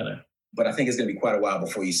one together. But I think it's going to be quite a while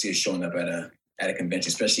before you see us showing up at a convention,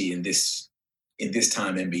 especially in this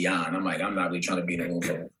time and beyond. I'm not really trying to be in a room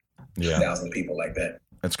for 1,000 people like that.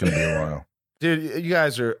 It's going to be a while. Dude, you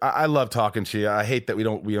guys are, I love talking to you. I hate that we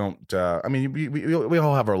don't, I mean, we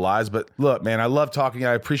all have our lives, but look, man, I love talking.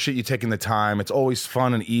 I appreciate you taking the time. It's always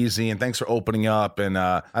fun and easy, and thanks for opening up. And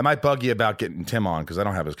I might bug you about getting Tim on because I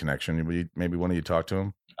don't have his connection. Maybe one of you talk to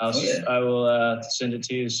him? I will send it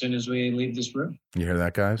to you as soon as we leave this room. You hear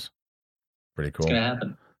that, guys? Pretty cool. It's going to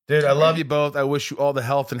happen. Dude, I love you both. I wish you all the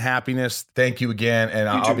health and happiness. Thank you again, and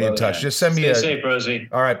I'll be in touch. Yeah. Just send me Stay safe, Rosie.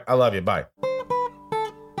 All right, I love you. Bye.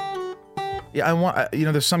 Yeah, I want.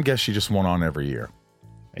 There's some guests you just want on every year.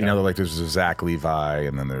 You know, like there's the Zach Levi,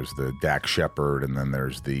 and then there's the Dak Shepard, and then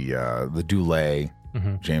there's the Dulé,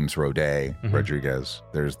 James Roday, Rodriguez.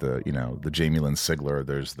 There's the the Jamie Lynn Sigler.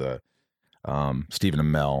 There's the Stephen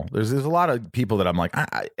Amell. There's a lot of people that I'm like,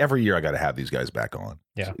 every year I got to have these guys back on.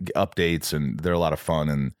 Yeah, updates, and they're a lot of fun,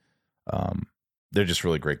 and they're just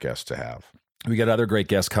really great guests to have. We got other great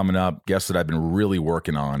guests coming up, guests that I've been really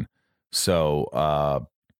working on. So.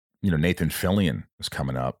 Nathan Fillion is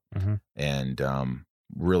coming up, and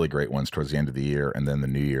really great ones towards the end of the year, and then the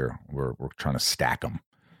new year we're trying to stack them.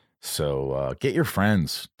 So get your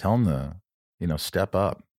friends, tell them to step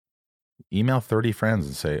up. Email 30 friends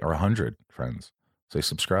and say, or 100 friends, say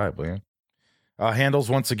subscribe, will you?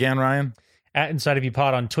 Handles once again, Ryan. At Inside of You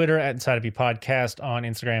Pod on Twitter, at Inside of You Podcast on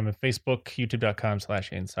Instagram and Facebook,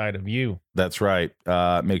 youtube.com/Inside of You. That's right.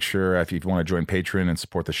 Make sure if you want to join Patreon and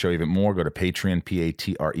support the show even more, go to Patreon,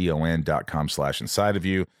 patreon.com/Inside of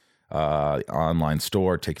You. Online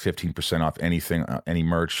store, take 15% off anything, any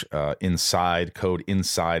merch. Inside, code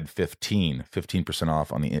INSIDE15, 15%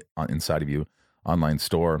 off on Inside of You online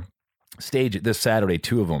store. Stage it this Saturday,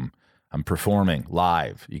 2 of them. I'm performing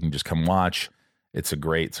live. You can just come watch. It's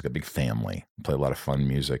like a big family. Play a lot of fun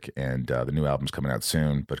music, and the new album's coming out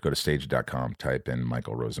soon. But go to stage.com, type in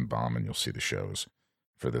Michael Rosenbaum, and you'll see the shows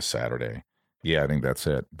for this Saturday. Yeah, I think that's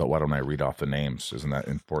it. But why don't I read off the names? Isn't that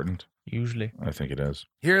important? Usually. I think it is.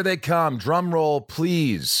 Here they come. Drum roll,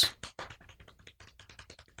 please.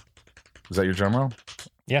 Is that your drum roll?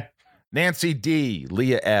 Yeah. Nancy D,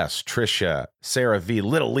 Leah S, Trisha, Sarah V,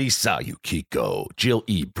 Little Lisa, Yukiko, Jill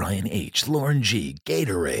E, Brian H, Lauren G,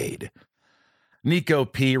 Gatorade, Nico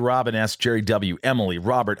P, Robin S, Jerry W, Emily,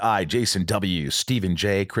 Robert I, Jason W, Stephen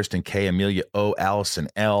J, Kristen K, Amelia O, Allison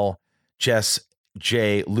L, Jess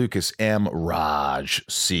J, Lucas M, Raj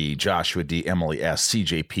C, Joshua D, Emily S,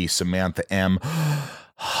 CJ P, Samantha M,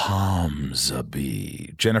 Hamza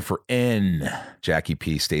B, Jennifer N, Jackie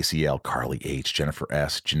P, Stacy L, Carly H, Jennifer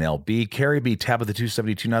S, Janelle B, Carrie B, Tabitha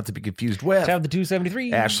 272, not to be confused with Tabitha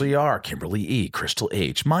 273, Ashley R, Kimberly E, Crystal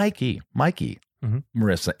H, Mikey,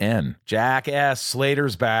 Marissa N, Jack S,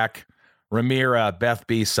 Slater's back, Ramira, Beth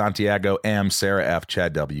B, Santiago M, Sarah F,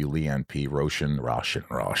 Chad W, Leanne P, Roshan,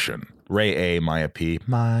 Ray A, Maya P,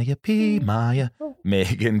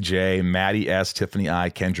 Megan J, Maddie S, Tiffany I,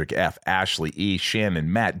 Kendrick F, Ashley E,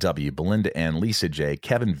 Shannon, Matt W, Belinda N, Lisa J,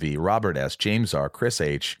 Kevin V, Robert S, James R, Chris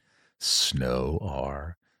H, Snow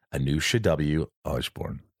R, Anusha W,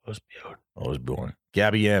 Osborne,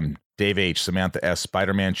 Gabby M, Dave H, Samantha S,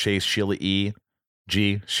 Spider-Man Chase, Sheila E,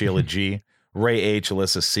 G, Sheila G, Ray H,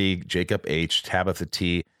 Alyssa C, Jacob H, Tabitha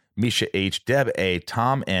T, Misha H, Deb A,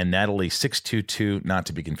 Tom N, Natalie 622, not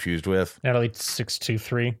to be confused with Natalie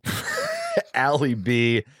 623, Allie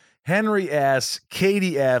B, Henry S,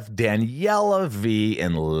 Katie F, Daniela V,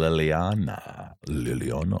 and Liliana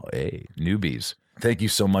A. Newbies. Thank you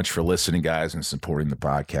so much for listening, guys, and supporting the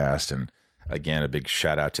podcast. And again, a big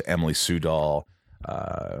shout out to Emily Sudol,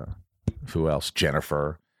 who else?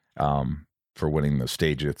 Jennifer, for winning the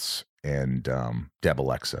Stagets, and Deb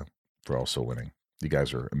Alexa for also winning. You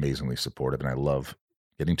guys are amazingly supportive, and I love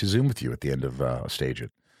getting to Zoom with you at the end of Stage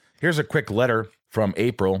It. Here's a quick letter from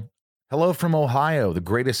April. Hello from Ohio. The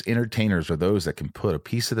greatest entertainers are those that can put a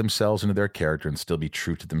piece of themselves into their character and still be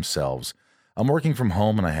true to themselves. I'm working from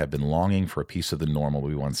home, and I have been longing for a piece of the normal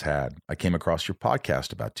we once had. I came across your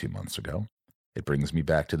podcast about 2 months ago. It brings me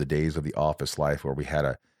back to the days of the office life where we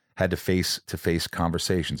had to face-to-face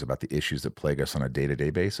conversations about the issues that plague us on a day-to-day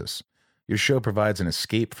basis. Your show provides an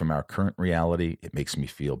escape from our current reality. It makes me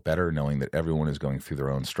feel better knowing that everyone is going through their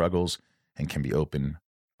own struggles and can be open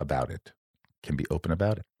about it.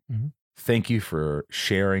 Mm-hmm. Thank you for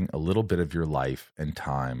sharing a little bit of your life and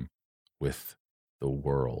time with the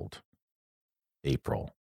world.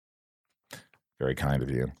 April. Very kind of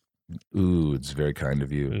you. Ooh, it's very kind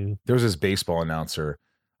of you. Mm. There was this baseball announcer,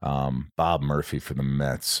 Bob Murphy for the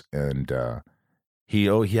Mets, and he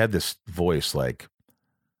had this voice like,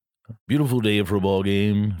 beautiful day for a ball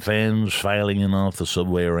game, fans filing in off the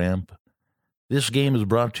subway ramp. This game is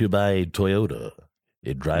brought to you by Toyota.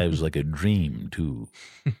 It drives like a dream, too.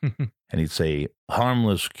 And he'd say,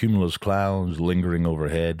 harmless cumulus clouds lingering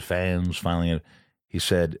overhead, fans filing in. He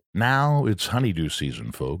said, now it's honeydew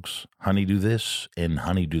season, folks. Honeydew this and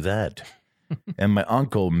honeydew that. And my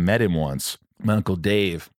uncle met him once, my Uncle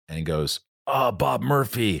Dave, and he goes, oh, Bob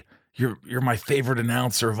Murphy, you're my favorite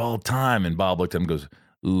announcer of all time. And Bob looked at him and goes,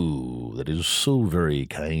 ooh, that is so very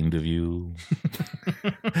kind of you.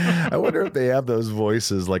 I wonder if they have those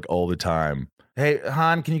voices like all the time. Hey,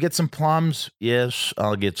 Han, can you get some plums? Yes,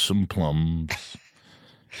 I'll get some plums.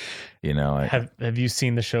 You know, have you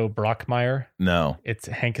seen the show Brockmire? No. It's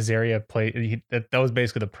Hank Azaria that was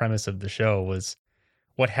basically the premise of the show, was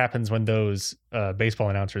what happens when those baseball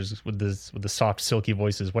announcers with the soft, silky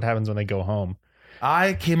voices, what happens when they go home?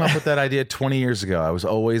 I came up with that idea 20 years ago. I was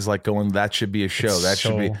always like going, that should be a show. It's that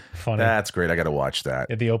should be funny. That's great. I got to watch that.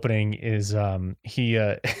 Yeah, the opening is he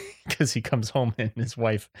because he comes home and his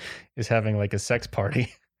wife is having like a sex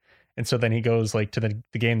party. And so then he goes like to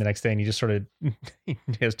the game the next day and he just sort of he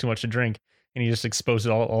has too much to drink and he just exposes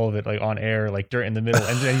all of it like on air, like in the middle.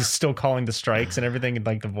 And then he's still calling the strikes and everything and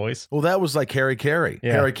like the voice. Well, that was like Harry Carey.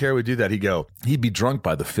 Yeah. Harry Carey would do that. He'd be drunk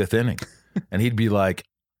by the 5th inning and he'd be like,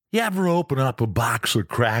 you ever open up a box of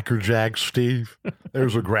Cracker Jacks, Steve?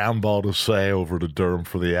 There's a ground ball to say over to Durham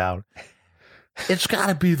for the out. It's got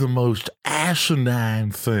to be the most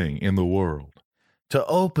asinine thing in the world. To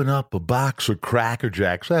open up a box of Cracker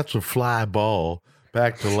Jacks, that's a fly ball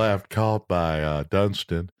back to left caught by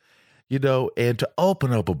Dunston, and to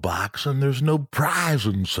open up a box and there's no prize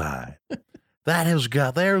inside. There's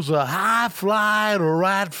a high fly to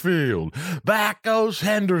right field. Back goes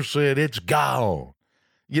Henderson, it's gone.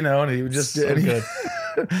 And he would just so good.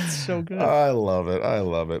 It's so good. I love it.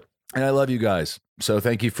 And I love you guys. So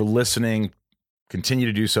thank you for listening. Continue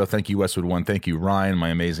to do so. Thank you, Westwood One. Thank you, Ryan, my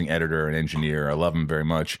amazing editor and engineer. I love him very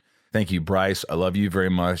much. Thank you, Bryce. I love you very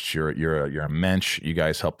much. You're a mensch. You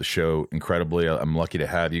guys help the show incredibly. I'm lucky to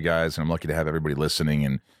have you guys, and I'm lucky to have everybody listening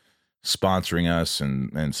and sponsoring us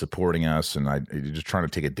and supporting us. And you're just trying to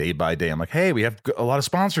take it day by day. I'm like, hey, we have a lot of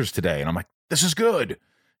sponsors today, and I'm like, this is good.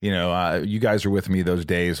 You guys are with me those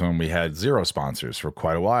days when we had 0 sponsors for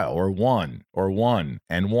quite a while, or one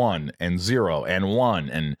and 0 and 1.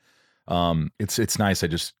 And it's nice. I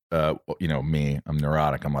just, I'm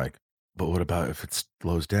neurotic. I'm like, but what about if it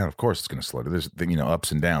slows down? Of course it's going to slow down. There's,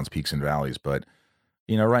 ups and downs, peaks and valleys. But,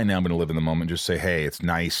 right now I'm going to live in the moment. Just say, hey, it's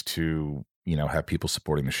nice to, have people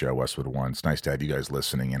supporting the show, Westwood One. It's nice to have you guys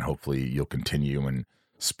listening, and hopefully you'll continue and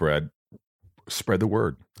spread the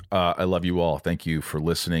word. I love you all. Thank you for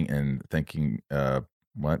listening and thank you for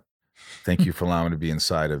allowing me to be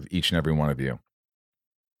inside of each and every one of you.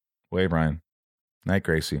 Way, Brian. Night,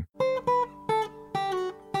 Gracie.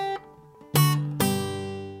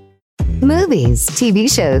 Movies,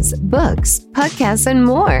 TV shows, books, podcasts, and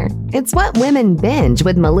more. It's What Women Binge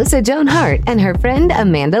with Melissa Joan Hart and her friend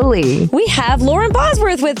Amanda Lee. We have Lauren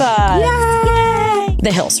Bosworth with us. Yay!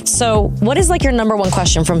 The Hills. So what is like your number one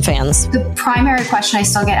question from fans? The primary question I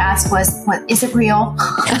still get asked was, what, is it real?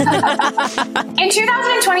 In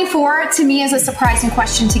 2024, to me, is a surprising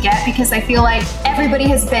question to get because I feel like everybody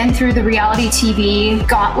has been through the reality TV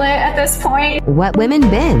gauntlet at this point. What Women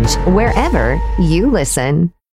Binge, wherever you listen.